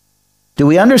 Do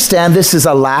we understand this is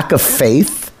a lack of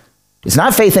faith? It's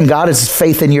not faith in God, it's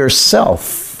faith in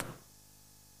yourself.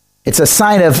 It's a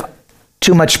sign of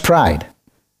too much pride,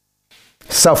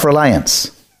 self-reliance.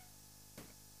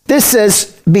 This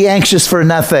says, be anxious for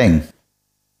nothing,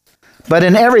 but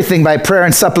in everything by prayer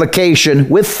and supplication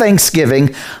with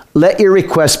thanksgiving, let your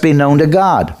requests be known to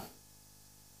God.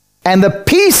 And the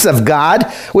peace of God,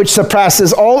 which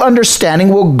surpasses all understanding,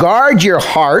 will guard your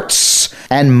hearts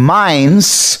and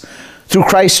minds through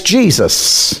Christ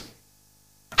Jesus.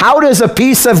 How does the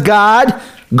peace of God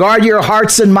guard your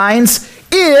hearts and minds?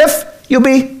 If you'll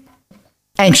be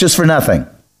anxious for nothing.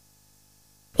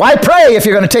 Why pray if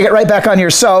you're going to take it right back on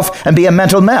yourself and be a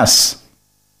mental mess?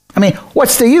 I mean,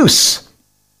 what's the use?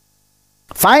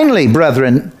 Finally,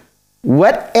 brethren,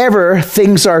 whatever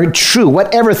things are true,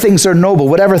 whatever things are noble,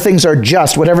 whatever things are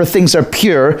just, whatever things are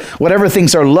pure, whatever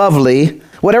things are lovely,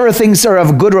 whatever things are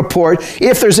of good report,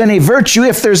 if there's any virtue,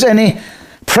 if there's any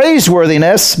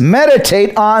praiseworthiness,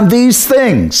 meditate on these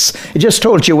things. It just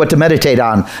told you what to meditate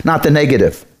on, not the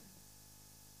negative.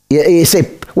 You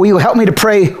say, will you help me to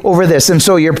pray over this? And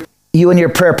so you and your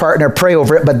prayer partner pray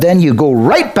over it, but then you go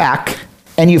right back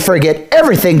and you forget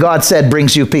everything God said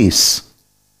brings you peace.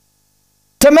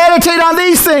 To meditate on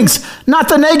these things, not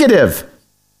the negative.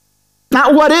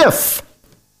 Not what if.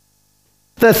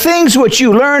 The things which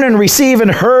you learn and receive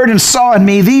and heard and saw in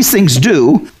me, these things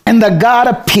do, and the God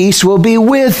of peace will be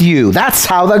with you. That's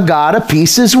how the God of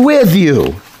peace is with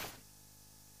you.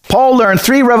 Paul learned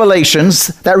 3 revelations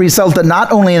that resulted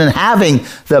not only in having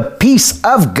the peace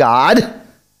of God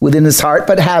within his heart,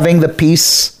 but having the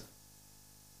peace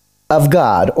of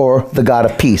God, or the God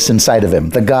of peace inside of him,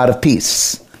 the God of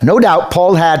peace. No doubt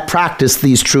Paul had practiced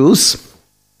these truths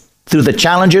through the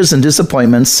challenges and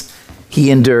disappointments he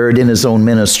endured in his own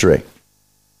ministry.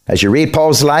 As you read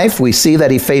Paul's life, we see that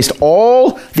he faced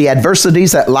all the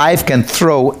adversities that life can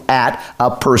throw at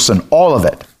a person, all of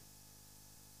it.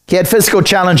 He had physical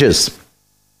challenges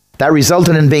that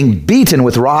resulted in being beaten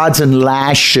with rods and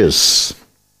lashes,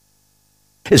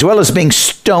 as well as being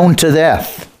stoned to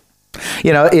death.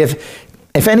 You know,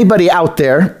 if anybody out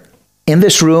there in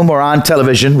this room or on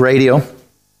television, radio,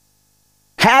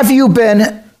 have you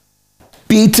been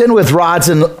beaten with rods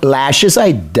and lashes?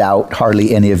 I doubt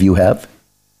hardly any of you have.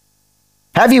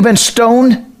 Have you been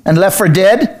stoned and left for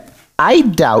dead? I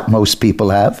doubt most people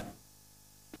have.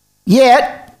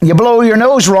 Yet, you blow your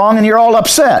nose wrong and you're all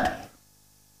upset.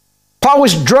 Paul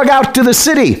was drug out to the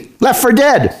city, left for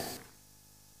dead.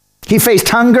 He faced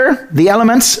hunger, the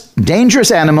elements,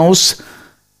 dangerous animals,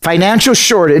 financial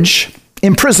shortage,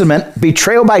 imprisonment,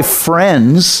 betrayal by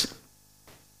friends.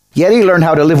 Yet he learned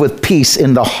how to live with peace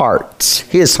in the heart,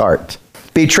 his heart.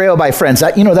 Betrayal by friends,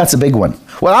 that's a big one.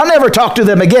 Well, I'll never talk to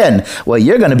them again. Well,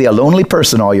 you're going to be a lonely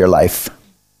person all your life.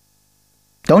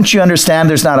 Don't you understand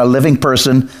there's not a living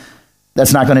person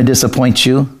that's not going to disappoint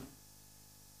you?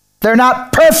 They're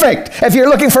not perfect. If you're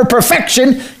looking for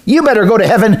perfection, you better go to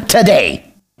heaven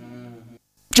today.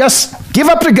 Just give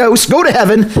up the ghost, go to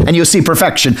heaven, and you'll see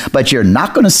perfection. But you're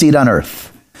not going to see it on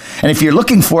earth. And if you're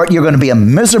looking for it, you're going to be a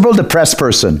miserable, depressed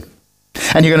person.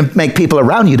 And you're going to make people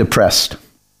around you depressed.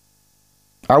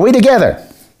 Are we together?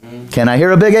 Can I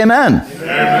hear a big amen?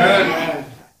 Amen.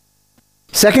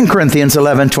 2 Corinthians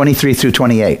 11, 23 through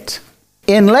 28.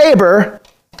 In labor,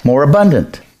 more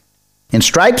abundant. In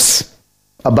stripes,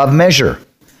 above measure.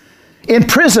 In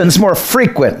prisons, more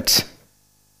frequent.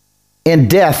 In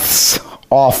deaths,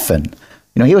 often.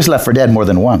 He was left for dead more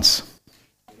than once.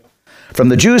 From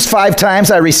the Jews 5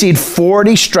 times I received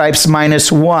 40 stripes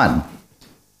minus 1.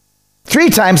 3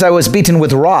 times I was beaten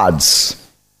with rods.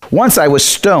 Once I was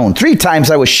stoned. 3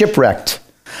 times I was shipwrecked.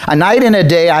 A night and a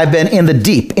day I've been in the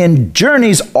deep, in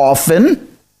journeys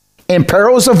often, in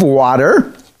perils of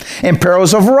water, in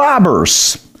perils of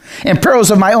robbers, in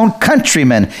perils of my own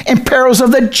countrymen, in perils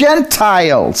of the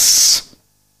Gentiles,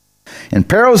 in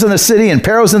perils in the city, in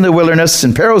perils in the wilderness,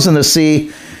 in perils in the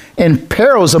sea, in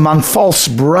perils among false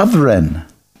brethren,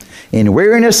 in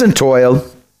weariness and toil,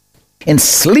 in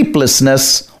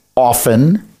sleeplessness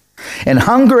often, in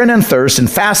hunger and in thirst, in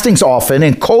fastings often,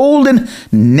 in cold and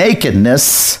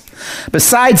nakedness,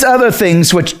 besides other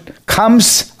things which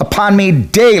comes upon me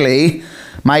daily,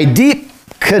 my deep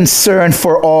concern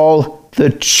for all the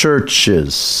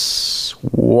churches.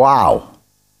 Wow.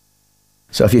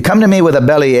 So if you come to me with a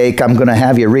bellyache, I'm going to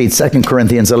have you read 2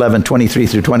 Corinthians 11, 23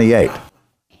 through 28.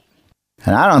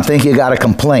 And I don't think you got a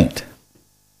complaint.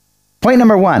 Point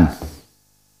number 1.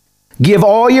 Give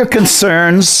all your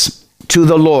concerns to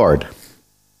the Lord.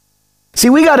 See,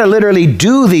 we got to literally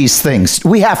do these things.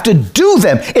 We have to do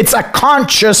them. It's a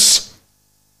conscious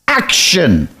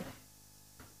action.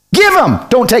 Give them.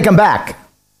 Don't take them back.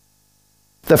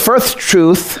 The first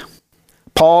truth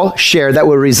Paul shared that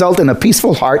will result in a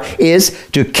peaceful heart is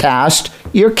to cast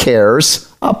your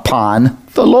cares upon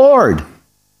the Lord.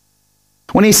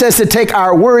 When he says to take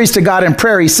our worries to God in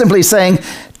prayer, he's simply saying,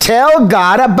 tell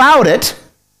God about it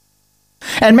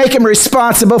and make him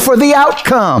responsible for the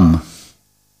outcome.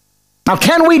 Now,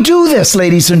 can we do this,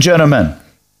 ladies and gentlemen?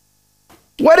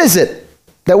 What is it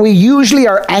that we usually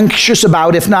are anxious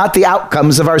about, if not the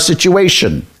outcomes of our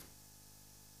situation?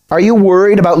 Are you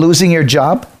worried about losing your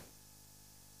job?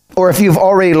 Or if you've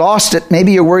already lost it,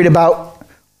 maybe you're worried about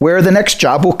where the next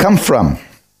job will come from.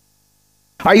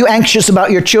 Are you anxious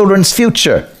about your children's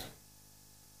future?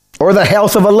 Or the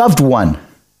health of a loved one?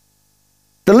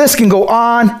 The list can go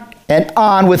on and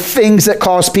on with things that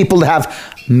cause people to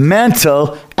have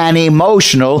mental and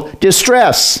emotional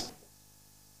distress.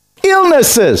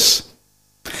 Illnesses,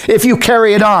 if you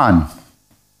carry it on.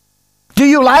 Do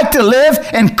you like to live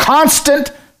in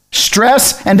constant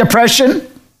stress and depression?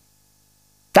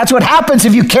 That's what happens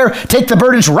if you take the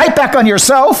burdens right back on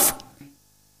yourself.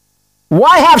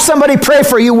 Why have somebody pray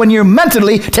for you when you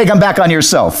mentally take them back on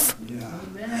yourself? Yeah.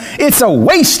 It's a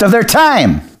waste of their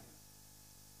time.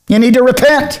 You need to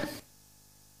repent.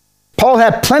 Paul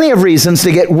had plenty of reasons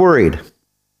to get worried,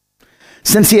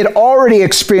 since he had already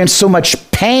experienced so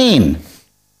much pain,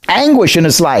 anguish in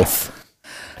his life.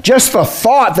 Just the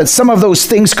thought that some of those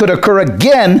things could occur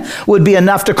again would be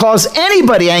enough to cause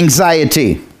anybody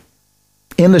anxiety,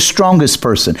 in the strongest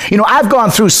person. I've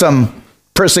gone through some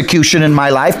persecution in my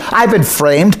life. I've been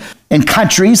framed in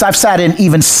countries. I've sat in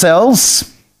even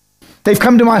cells. They've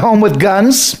come to my home with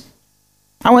guns.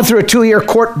 I went through a 2-year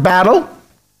court battle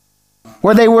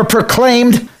where they were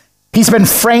proclaimed, he's been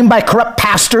framed by corrupt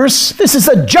pastors. This is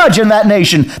a judge in that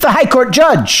nation, the high court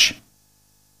judge.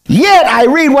 Yet I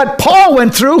read what Paul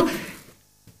went through.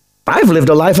 I've lived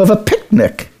a life of a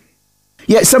picnic.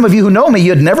 Yet some of you who know me,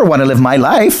 you'd never want to live my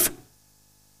life.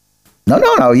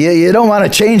 No. You don't want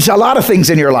to change a lot of things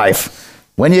in your life.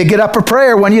 When you get up for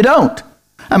prayer, when you don't.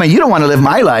 You don't want to live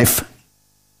my life.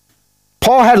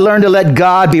 Paul had learned to let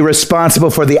God be responsible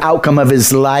for the outcome of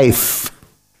his life.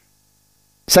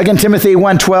 2 Timothy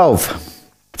 1:12.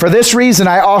 For this reason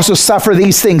I also suffer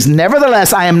these things.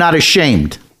 Nevertheless, I am not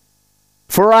ashamed.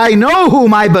 For I know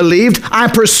whom I believed. I'm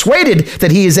persuaded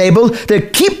that he is able to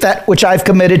keep that which I've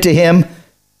committed to him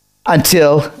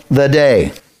until the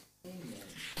day.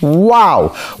 Wow.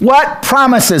 What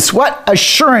promises, what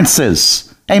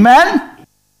assurances. Amen?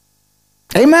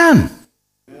 Amen.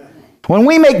 When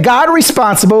we make God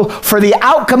responsible for the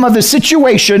outcome of the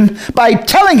situation by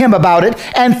telling him about it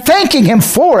and thanking him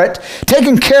for it,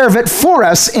 taking care of it for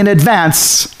us in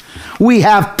advance, we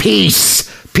have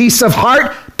peace. Peace of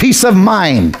heart, peace of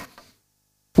mind.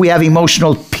 We have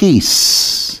emotional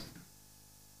peace.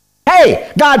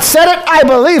 Hey, God said it, I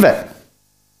believe it.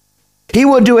 He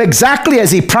will do exactly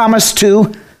as he promised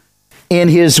to in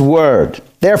his word.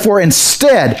 Therefore,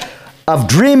 instead of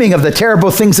dreaming of the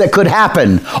terrible things that could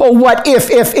happen, oh, what if,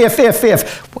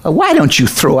 why don't you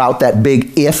throw out that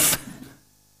big if?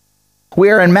 We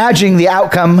are imagining the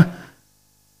outcome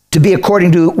to be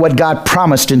according to what God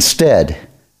promised instead.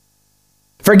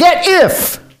 Forget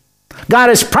if. God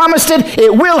has promised it,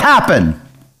 it will happen.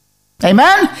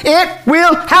 Amen? It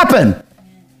will happen.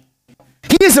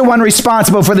 He is the one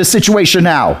responsible for the situation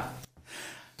now.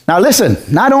 Now listen,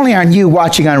 not only are you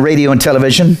watching on radio and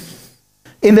television,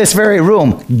 in this very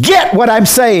room, get what I'm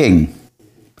saying.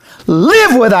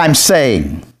 Live what I'm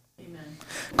saying.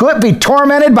 Quit be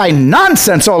tormented by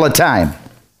nonsense all the time.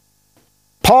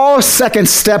 Paul's second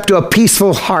step to a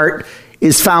peaceful heart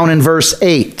is found in verse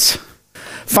 8.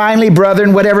 Finally,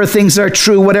 brethren, whatever things are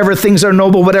true, whatever things are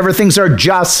noble, whatever things are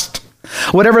just,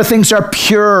 whatever things are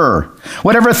pure,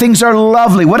 whatever things are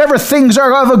lovely, whatever things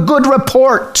are of a good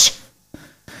report,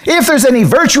 if there's any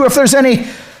virtue, if there's any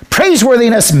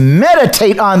praiseworthiness,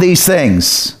 meditate on these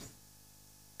things.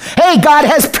 Hey, God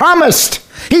has promised.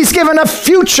 He's given a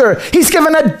future. He's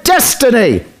given a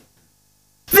destiny.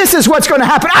 This is what's going to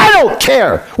happen. I don't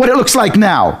care what it looks like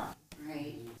now.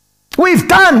 We've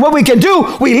done what we can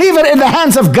do. We leave it in the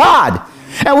hands of God.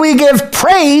 And we give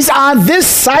praise on this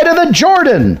side of the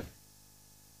Jordan.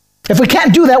 If we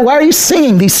can't do that, why are you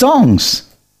singing these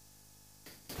songs?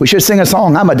 We should sing a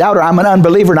song. I'm a doubter. I'm an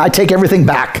unbeliever. And I take everything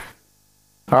back.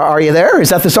 Are you there? Is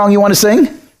that the song you want to sing?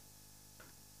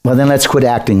 Well, then let's quit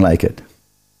acting like it.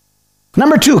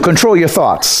 Number 2, control your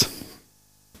thoughts.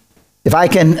 If I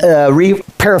can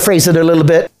paraphrase it a little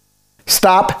bit,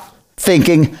 stop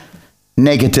thinking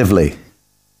negatively.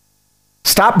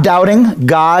 Stop doubting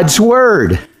God's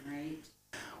word. Right.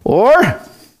 Or,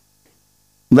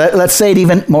 let's say it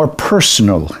even more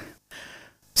personal.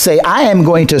 Say, I am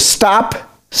going to stop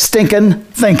stinking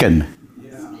thinking.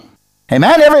 Yeah.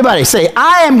 Amen? Everybody say,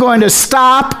 I am going to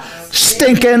stop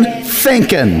stinking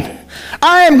thinking.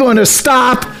 I am going to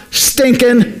stop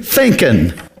stinking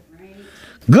thinking.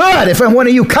 Good. If one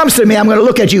of you comes to me, I'm going to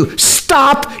look at you.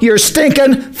 Stop your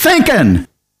stinking thinking.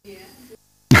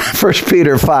 1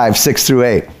 Peter 5, 6 through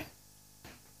 8.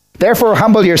 Therefore,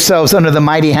 humble yourselves under the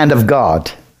mighty hand of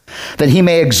God, that he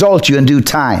may exalt you in due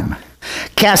time,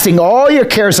 casting all your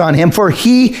cares on him, for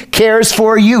he cares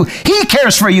for you. He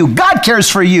cares for you. God cares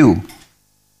for you.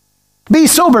 Be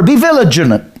sober, be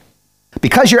vigilant,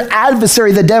 because your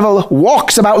adversary, the devil,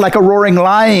 walks about like a roaring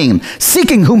lion,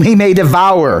 seeking whom he may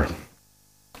devour.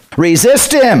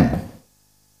 Resist him,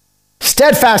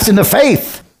 steadfast in the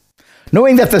faith,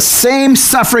 knowing that the same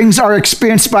sufferings are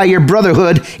experienced by your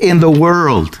brotherhood in the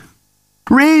world.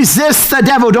 Resist the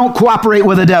devil. Don't cooperate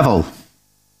with the devil.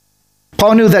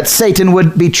 Paul knew that Satan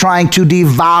would be trying to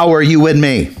devour you and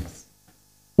me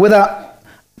with a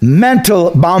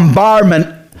mental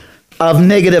bombardment of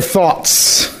negative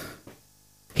thoughts.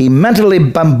 He mentally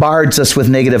bombards us with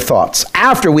negative thoughts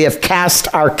after we have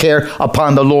cast our care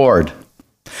upon the Lord.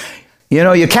 You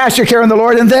know, you cast your care on the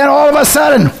Lord, and then all of a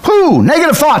sudden,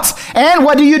 negative thoughts. And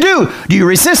what do? Do you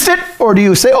resist it, or do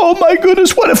you say, oh my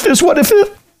goodness, what if this, what if this?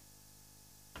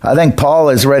 I think Paul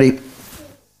is ready,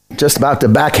 just about to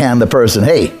backhand the person.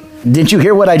 Hey, didn't you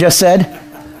hear what I just said?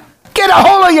 Get a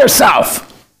hold of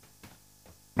yourself.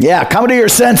 Yeah, come to your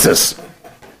senses.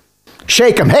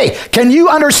 Shake them. Hey, can you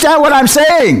understand what I'm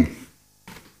saying?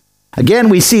 Again,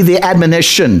 we see the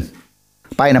admonition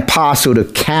by an apostle to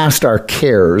cast our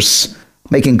cares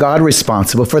making God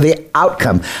responsible for the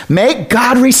outcome. Make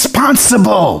God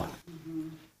responsible.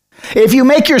 If you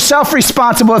make yourself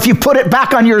responsible, if you put it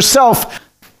back on yourself,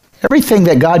 everything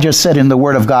that God just said in the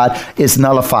Word of God is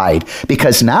nullified,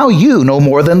 because now you know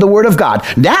more than the Word of God.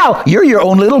 Now you're your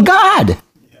own little God.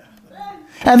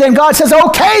 And then God says,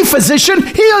 okay, physician,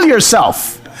 heal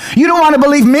yourself. You don't want to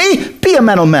believe me? Be a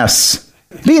mental mess.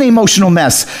 Be an emotional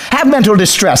mess. Have mental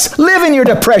distress. Live in your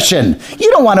depression.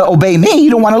 You don't want to obey me. You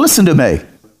don't want to listen to me.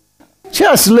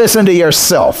 Just listen to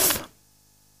yourself.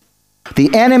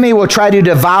 The enemy will try to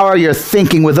devour your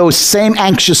thinking with those same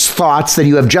anxious thoughts that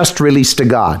you have just released to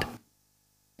God.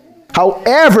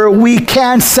 However, we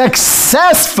can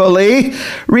successfully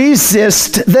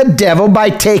resist the devil by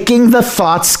taking the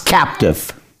thoughts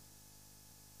captive,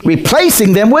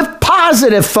 replacing them with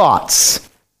positive thoughts.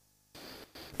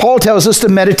 Paul tells us to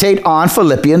meditate on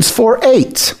Philippians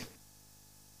 4:8.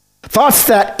 Thoughts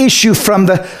that issue from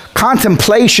the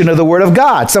contemplation of the Word of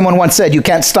God. Someone once said, you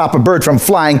can't stop a bird from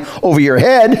flying over your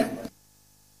head.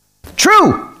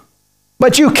 True,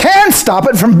 but you can stop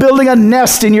it from building a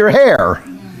nest in your hair.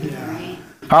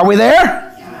 Are we there?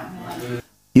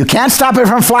 You can't stop it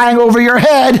from flying over your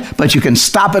head, but you can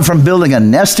stop it from building a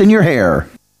nest in your hair.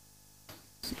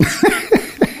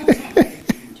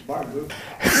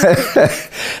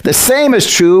 The same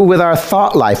is true with our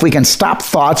thought life. We can stop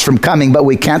thoughts from coming, but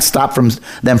we can't stop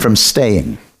them from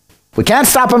staying. We can't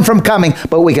stop them from coming,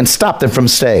 but we can stop them from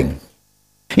staying.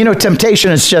 You know,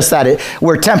 temptation is just that.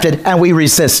 We're tempted and we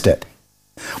resist it.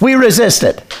 We resist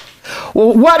it.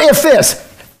 Well, what if this?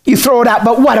 You throw it out,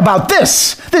 but what about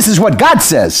this? This is what God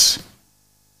says.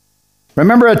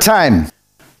 Remember a time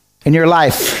in your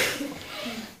life,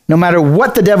 no matter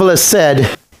what the devil has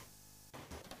said,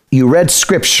 you read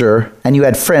Scripture and you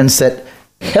had friends that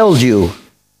held you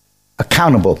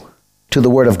accountable to the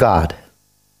Word of God.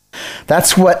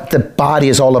 That's what the body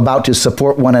is all about, to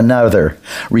support one another.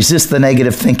 Resist the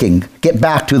negative thinking. Get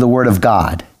back to the Word of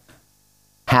God.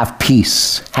 Have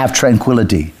peace. Have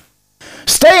tranquility.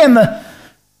 Stay in the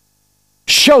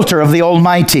shelter of the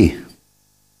Almighty,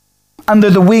 under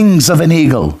the wings of an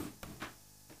eagle.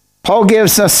 Paul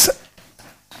gives us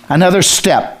another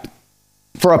step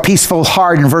for a peaceful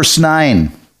heart in verse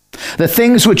 9. The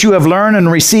things which you have learned and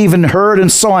received and heard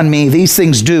and saw in me, these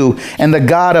things do, and the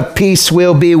God of peace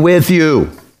will be with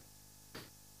you.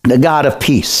 The God of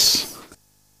peace.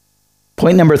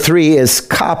 Point number 3 is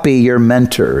copy your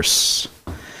mentors.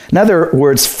 In other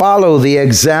words, follow the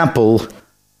example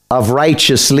of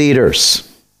righteous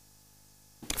leaders.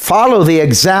 Follow the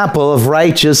example of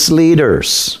righteous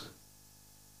leaders.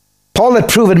 Paul had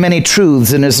proven many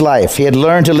truths in his life. He had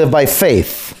learned to live by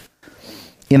faith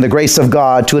in the grace of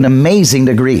God to an amazing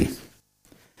degree.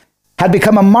 Had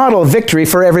become a model of victory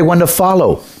for everyone to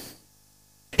follow.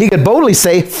 He could boldly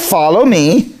say, follow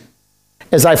me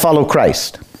as I follow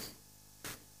Christ.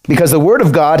 Because the Word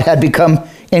of God had become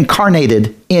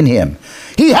incarnated in him.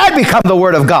 He had become the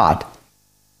Word of God.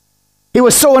 He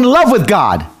was so in love with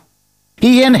God.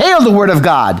 He inhaled the Word of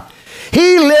God.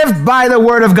 He lived by the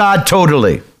Word of God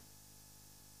totally.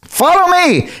 Follow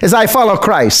me as I follow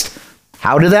Christ.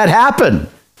 How did that happen?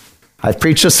 I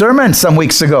preached a sermon some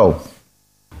weeks ago.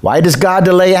 Why does God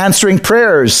delay answering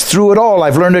prayers? Through it all,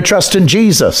 I've learned to trust in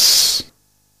Jesus.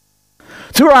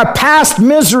 Through our past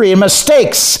misery and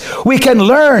mistakes, we can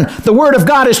learn the Word of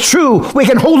God is true. We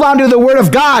can hold on to the Word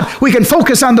of God. We can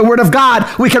focus on the Word of God.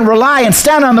 We can rely and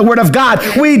stand on the Word of God.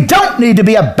 We don't need to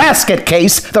be a basket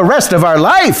case the rest of our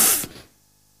life.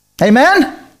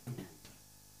 Amen?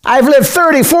 I've lived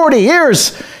 30, 40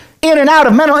 years in and out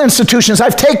of mental institutions.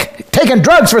 I've taken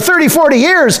drugs for 30, 40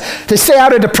 years to stay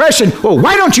out of depression. Well,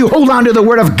 why don't you hold on to the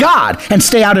Word of God and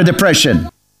stay out of depression?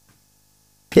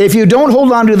 If you don't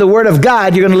hold on to the Word of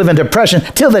God, you're going to live in depression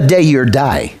till the day you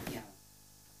die.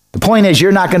 The point is,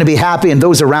 you're not going to be happy, and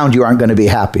those around you aren't going to be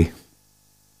happy.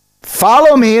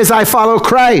 Follow me as I follow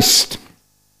Christ.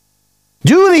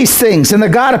 Do these things, and the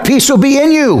God of peace will be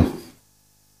in you.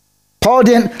 Paul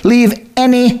didn't leave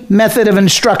any method of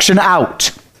instruction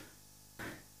out.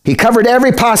 He covered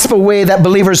every possible way that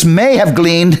believers may have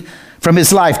gleaned from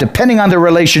his life, depending on their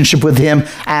relationship with him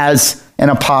as an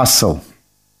apostle.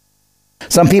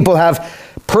 Some people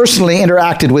have personally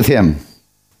interacted with him.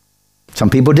 Some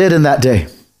people did in that day.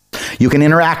 You can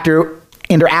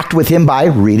interact with him by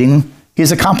reading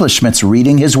his accomplishments,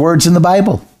 reading his words in the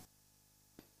Bible.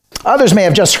 Others may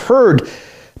have just heard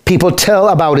people tell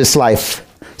about his life.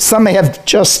 Some may have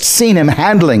just seen him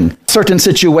handling a certain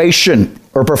situation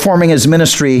or performing his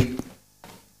ministry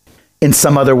in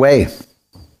some other way.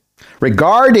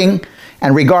 Regarding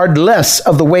and regardless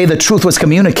of the way the truth was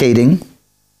communicating,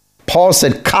 Paul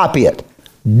said, copy it,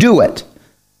 do it,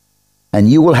 and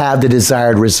you will have the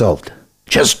desired result.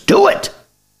 Just do it.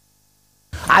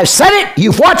 I've said it.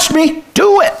 You've watched me.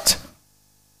 Do it.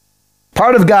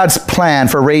 Part of God's plan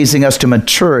for raising us to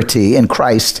maturity in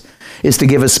Christ is to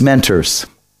give us mentors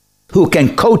who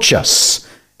can coach us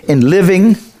in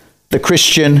living the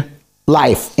Christian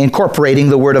life, incorporating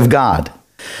the Word of God.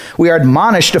 We are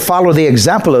admonished to follow the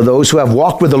example of those who have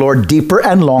walked with the Lord deeper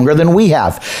and longer than we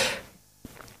have.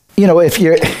 You know, if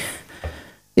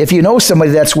you know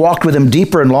somebody that's walked with Him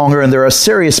deeper and longer and they're a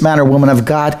serious man or woman of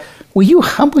God, will you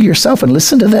humble yourself and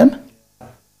listen to them?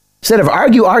 Instead of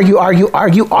argue.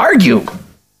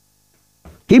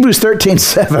 Hebrews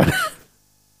 13:7.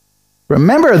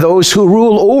 Remember those who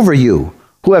rule over you,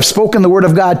 who have spoken the word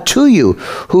of God to you,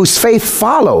 whose faith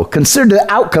follow. Consider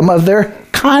the outcome of their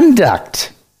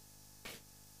conduct.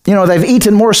 You know, they've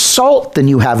eaten more salt than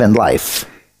you have in life.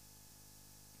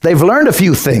 They've learned a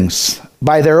few things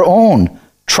by their own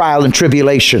trial and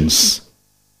tribulations.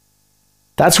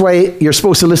 That's why you're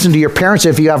supposed to listen to your parents.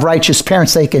 If you have righteous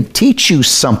parents, they can teach you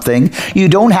something. You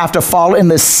don't have to fall in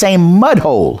the same mud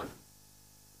hole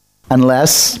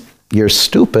unless you're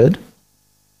stupid.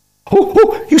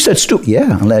 Oh, you said stupid.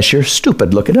 Yeah, unless you're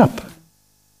stupid. Look it up.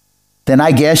 Then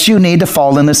I guess you need to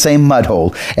fall in the same mud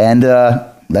hole. And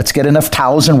let's get enough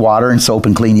towels and water and soap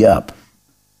and clean you up.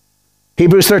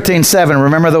 Hebrews 13:7,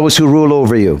 remember those who rule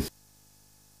over you.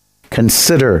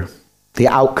 Consider the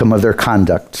outcome of their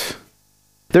conduct.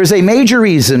 There's a major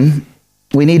reason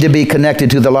we need to be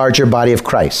connected to the larger body of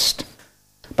Christ.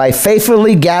 By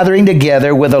faithfully gathering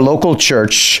together with a local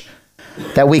church,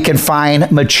 that we can find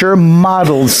mature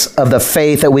models of the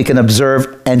faith that we can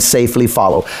observe and safely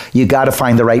follow. You got to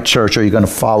find the right church or you're going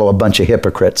to follow a bunch of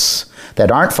hypocrites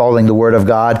that aren't following the Word of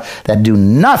God, that do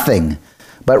nothing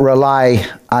but rely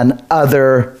on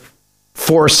other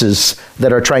forces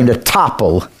that are trying to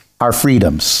topple our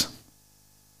freedoms.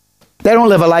 They don't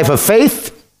live a life of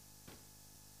faith.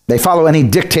 They follow any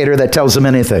dictator that tells them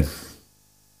anything.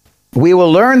 We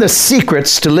will learn the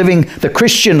secrets to living the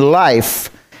Christian life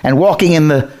and walking in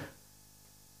the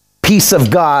peace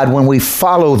of God when we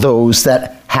follow those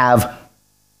that have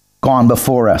gone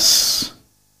before us,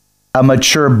 a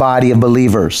mature body of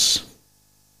believers.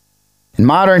 In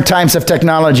modern times of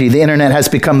technology, the internet has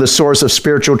become the source of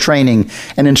spiritual training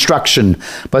and instruction,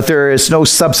 but there is no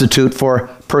substitute for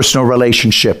personal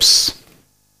relationships.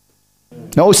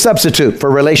 No substitute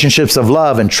for relationships of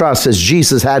love and trust as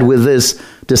Jesus had with his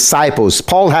disciples,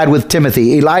 Paul had with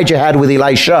Timothy, Elijah had with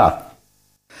Elisha.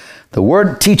 The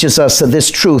Word teaches us this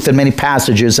truth in many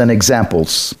passages and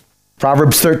examples.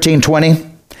 Proverbs 13:20,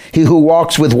 he who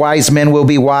walks with wise men will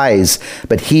be wise,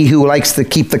 but he who likes to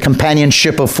keep the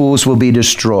companionship of fools will be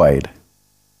destroyed.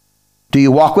 Do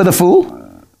you walk with a fool?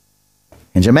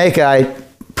 In Jamaica, I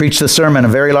preached the sermon in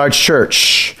a very large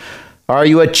church. Are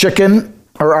you a chicken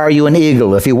or are you an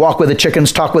eagle? If you walk with the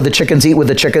chickens, talk with the chickens, eat with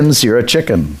the chickens, you're a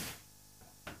chicken.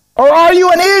 Or are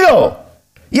you an eagle?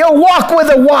 You walk with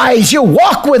the wise. You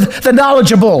walk with the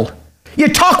knowledgeable. You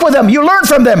talk with them. You learn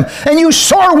from them. And you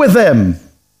soar with them.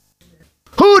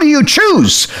 Who do you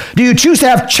choose? Do you choose to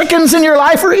have chickens in your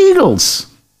life or eagles?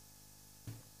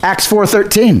 Acts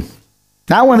 4:13.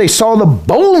 Now when they saw the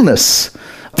boldness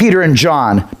of Peter and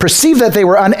John, perceived that they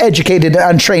were uneducated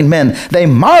and untrained men, they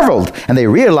marveled and they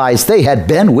realized they had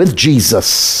been with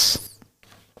Jesus.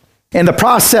 In the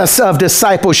process of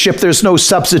discipleship, there's no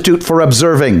substitute for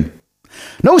observing.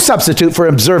 No substitute for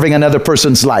observing another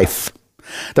person's life.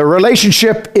 The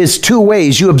relationship is two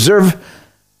ways. You observe,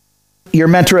 your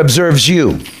mentor observes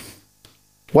you.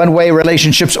 One way,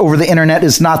 relationships over the internet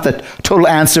is not the total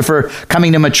answer for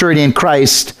coming to maturity in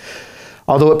Christ,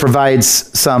 although it provides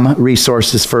some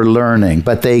resources for learning.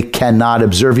 But they cannot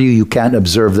observe you. You can't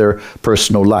observe their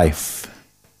personal life.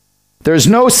 There's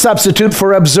no substitute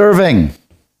for observing.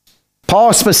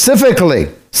 Paul specifically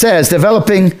says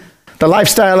developing the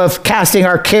lifestyle of casting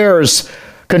our cares,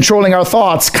 controlling our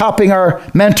thoughts, copying our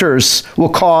mentors will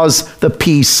cause the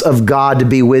peace of God to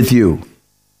be with you.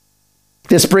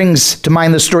 This brings to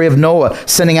mind the story of Noah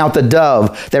sending out the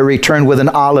dove that returned with an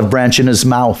olive branch in his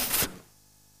mouth.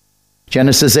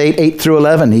 Genesis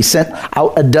 8:8-11, he sent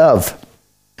out a dove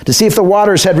to see if the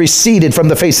waters had receded from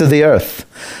the face of the earth.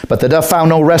 But the dove found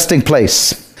no resting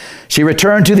place. She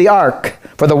returned to the ark,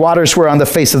 for the waters were on the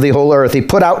face of the whole earth. He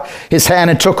put out his hand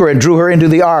and took her and drew her into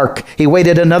the ark. He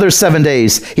waited another 7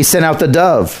 days. He sent out the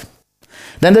dove.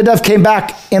 Then the dove came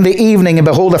back in the evening, and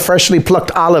behold, a freshly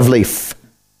plucked olive leaf.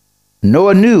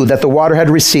 Noah knew that the water had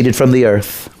receded from the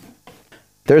earth.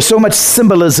 There is so much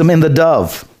symbolism in the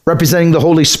dove, representing the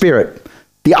Holy Spirit.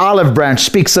 The olive branch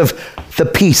speaks of the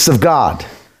peace of God.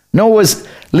 Noah's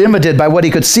limited by what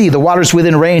he could see. The waters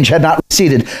within range had not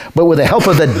receded, but with the help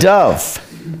of the dove,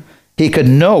 he could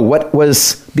know what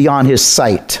was beyond his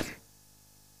sight.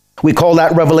 We call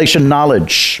that revelation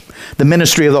knowledge, the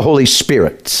ministry of the Holy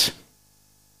Spirit.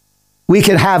 We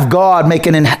can have God make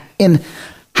an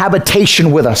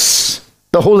habitation with us,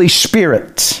 the Holy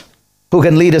Spirit, who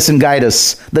can lead us and guide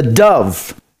us, the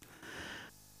dove.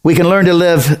 We can learn to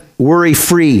live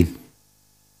worry-free,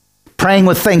 praying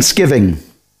with thanksgiving,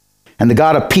 and the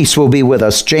God of peace will be with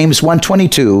us. James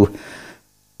 1:22,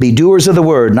 be doers of the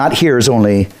word, not hearers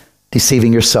only,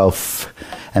 deceiving yourself.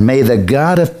 And may the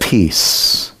God of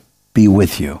peace be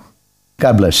with you.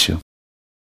 God bless you.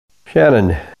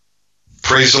 Shannon.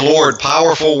 Praise the Lord.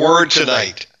 Powerful word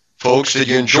tonight. Folks, did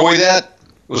you enjoy that? It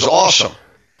was awesome.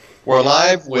 We're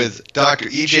live with Dr.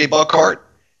 E.J. Buckhart,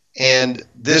 and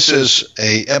this is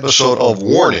an episode of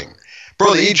Warning.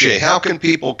 Brother E.J., how can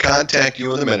people contact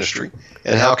you in the ministry,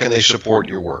 and how can they support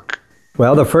your work?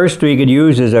 Well, the first we could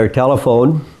use is our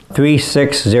telephone,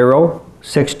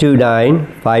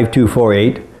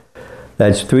 360-629-5248.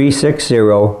 That's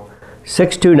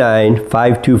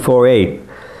 360-629-5248.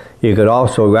 You could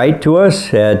also write to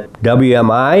us at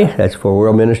WMI, that's for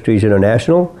World Ministries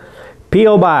International,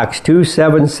 P.O. Box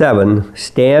 277,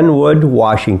 Stanwood,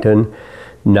 Washington,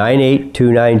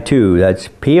 98292. That's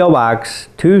P.O. Box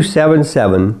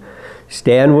 277,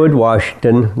 Stanwood,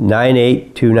 Washington,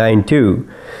 98292.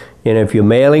 And if you're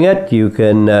mailing it, you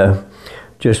can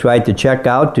just write the check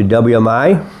out to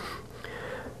WMI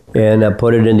and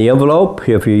put it in the envelope.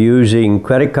 If you're using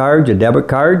credit cards or debit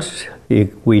cards,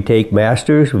 we take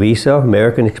Masters, Visa,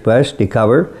 American Express,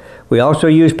 Discover. We also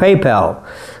use PayPal.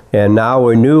 And now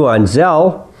we're new on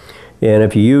Zelle. And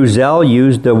if you use Zelle,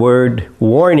 use the word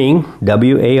warning,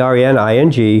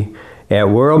 WARNING, at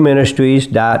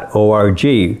worldministries.org.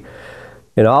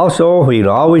 And also, you can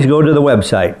always go to the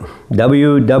website,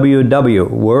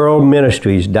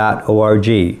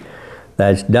 www.worldministries.org.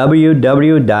 That's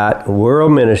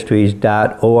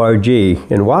www.worldministries.org.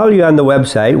 And while you're on the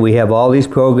website, we have all these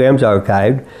programs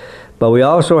archived, but we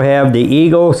also have the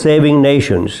Eagle Saving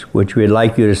Nations, which we'd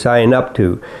like you to sign up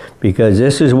to, because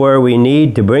this is where we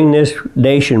need to bring this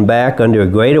nation back under a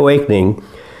great awakening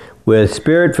with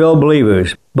Spirit-filled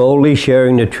believers boldly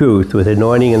sharing the truth with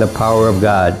anointing and the power of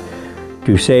God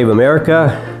to save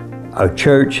America, our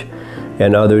church,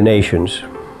 and other nations.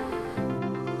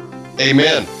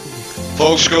 Amen.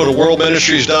 Folks, go to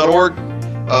worldministries.org.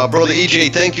 Brother E.J.,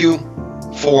 thank you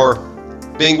for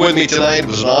being with me tonight. It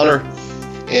was an honor.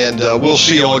 And we'll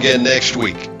see you all again next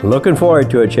week. Looking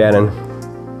forward to it, Shannon.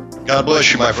 God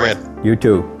bless you, my friend. You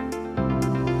too.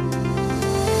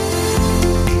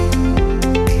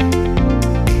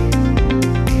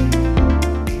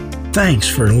 Thanks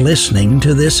for listening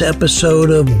to this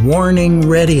episode of Warning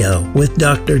Radio with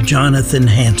Dr. Jonathan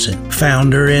Hansen,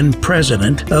 founder and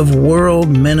president of World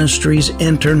Ministries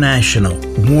International.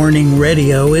 Warning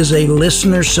Radio is a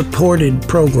listener-supported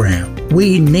program.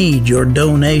 We need your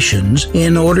donations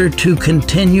in order to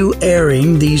continue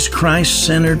airing these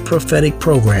Christ-centered prophetic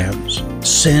programs.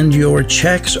 Send your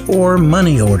checks or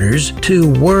money orders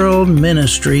to World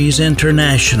Ministries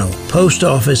International, Post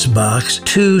Office Box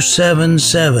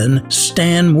 277,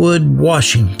 Stanwood,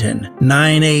 Washington,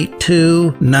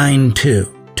 98292.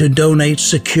 To donate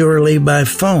securely by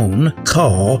phone,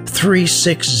 call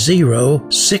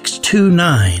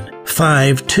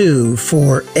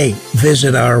 360-629-5248.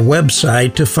 Visit our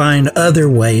website to find other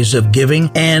ways of giving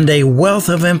and a wealth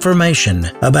of information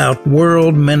about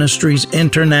World Ministries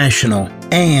International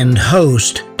and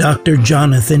host Dr.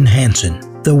 Jonathan Hansen.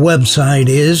 The website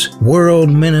is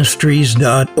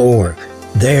worldministries.org.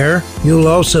 There, you'll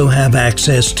also have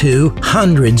access to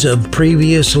hundreds of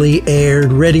previously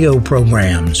aired radio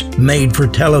programs,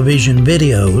 made-for-television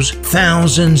videos,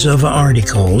 thousands of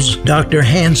articles, Dr.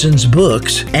 Hansen's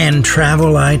books, and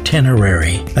travel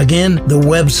itinerary. Again, the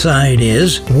website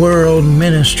is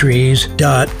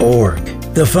worldministries.org.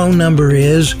 The phone number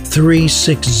is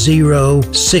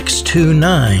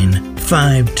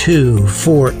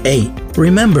 360-629-5248.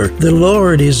 Remember, the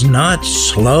Lord is not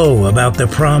slow about the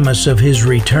promise of His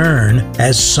return,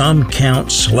 as some count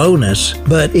slowness,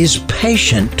 but is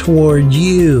patient toward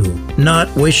you, not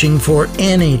wishing for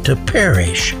any to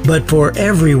perish, but for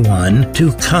everyone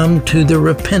to come to the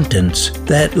repentance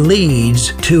that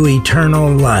leads to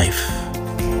eternal life.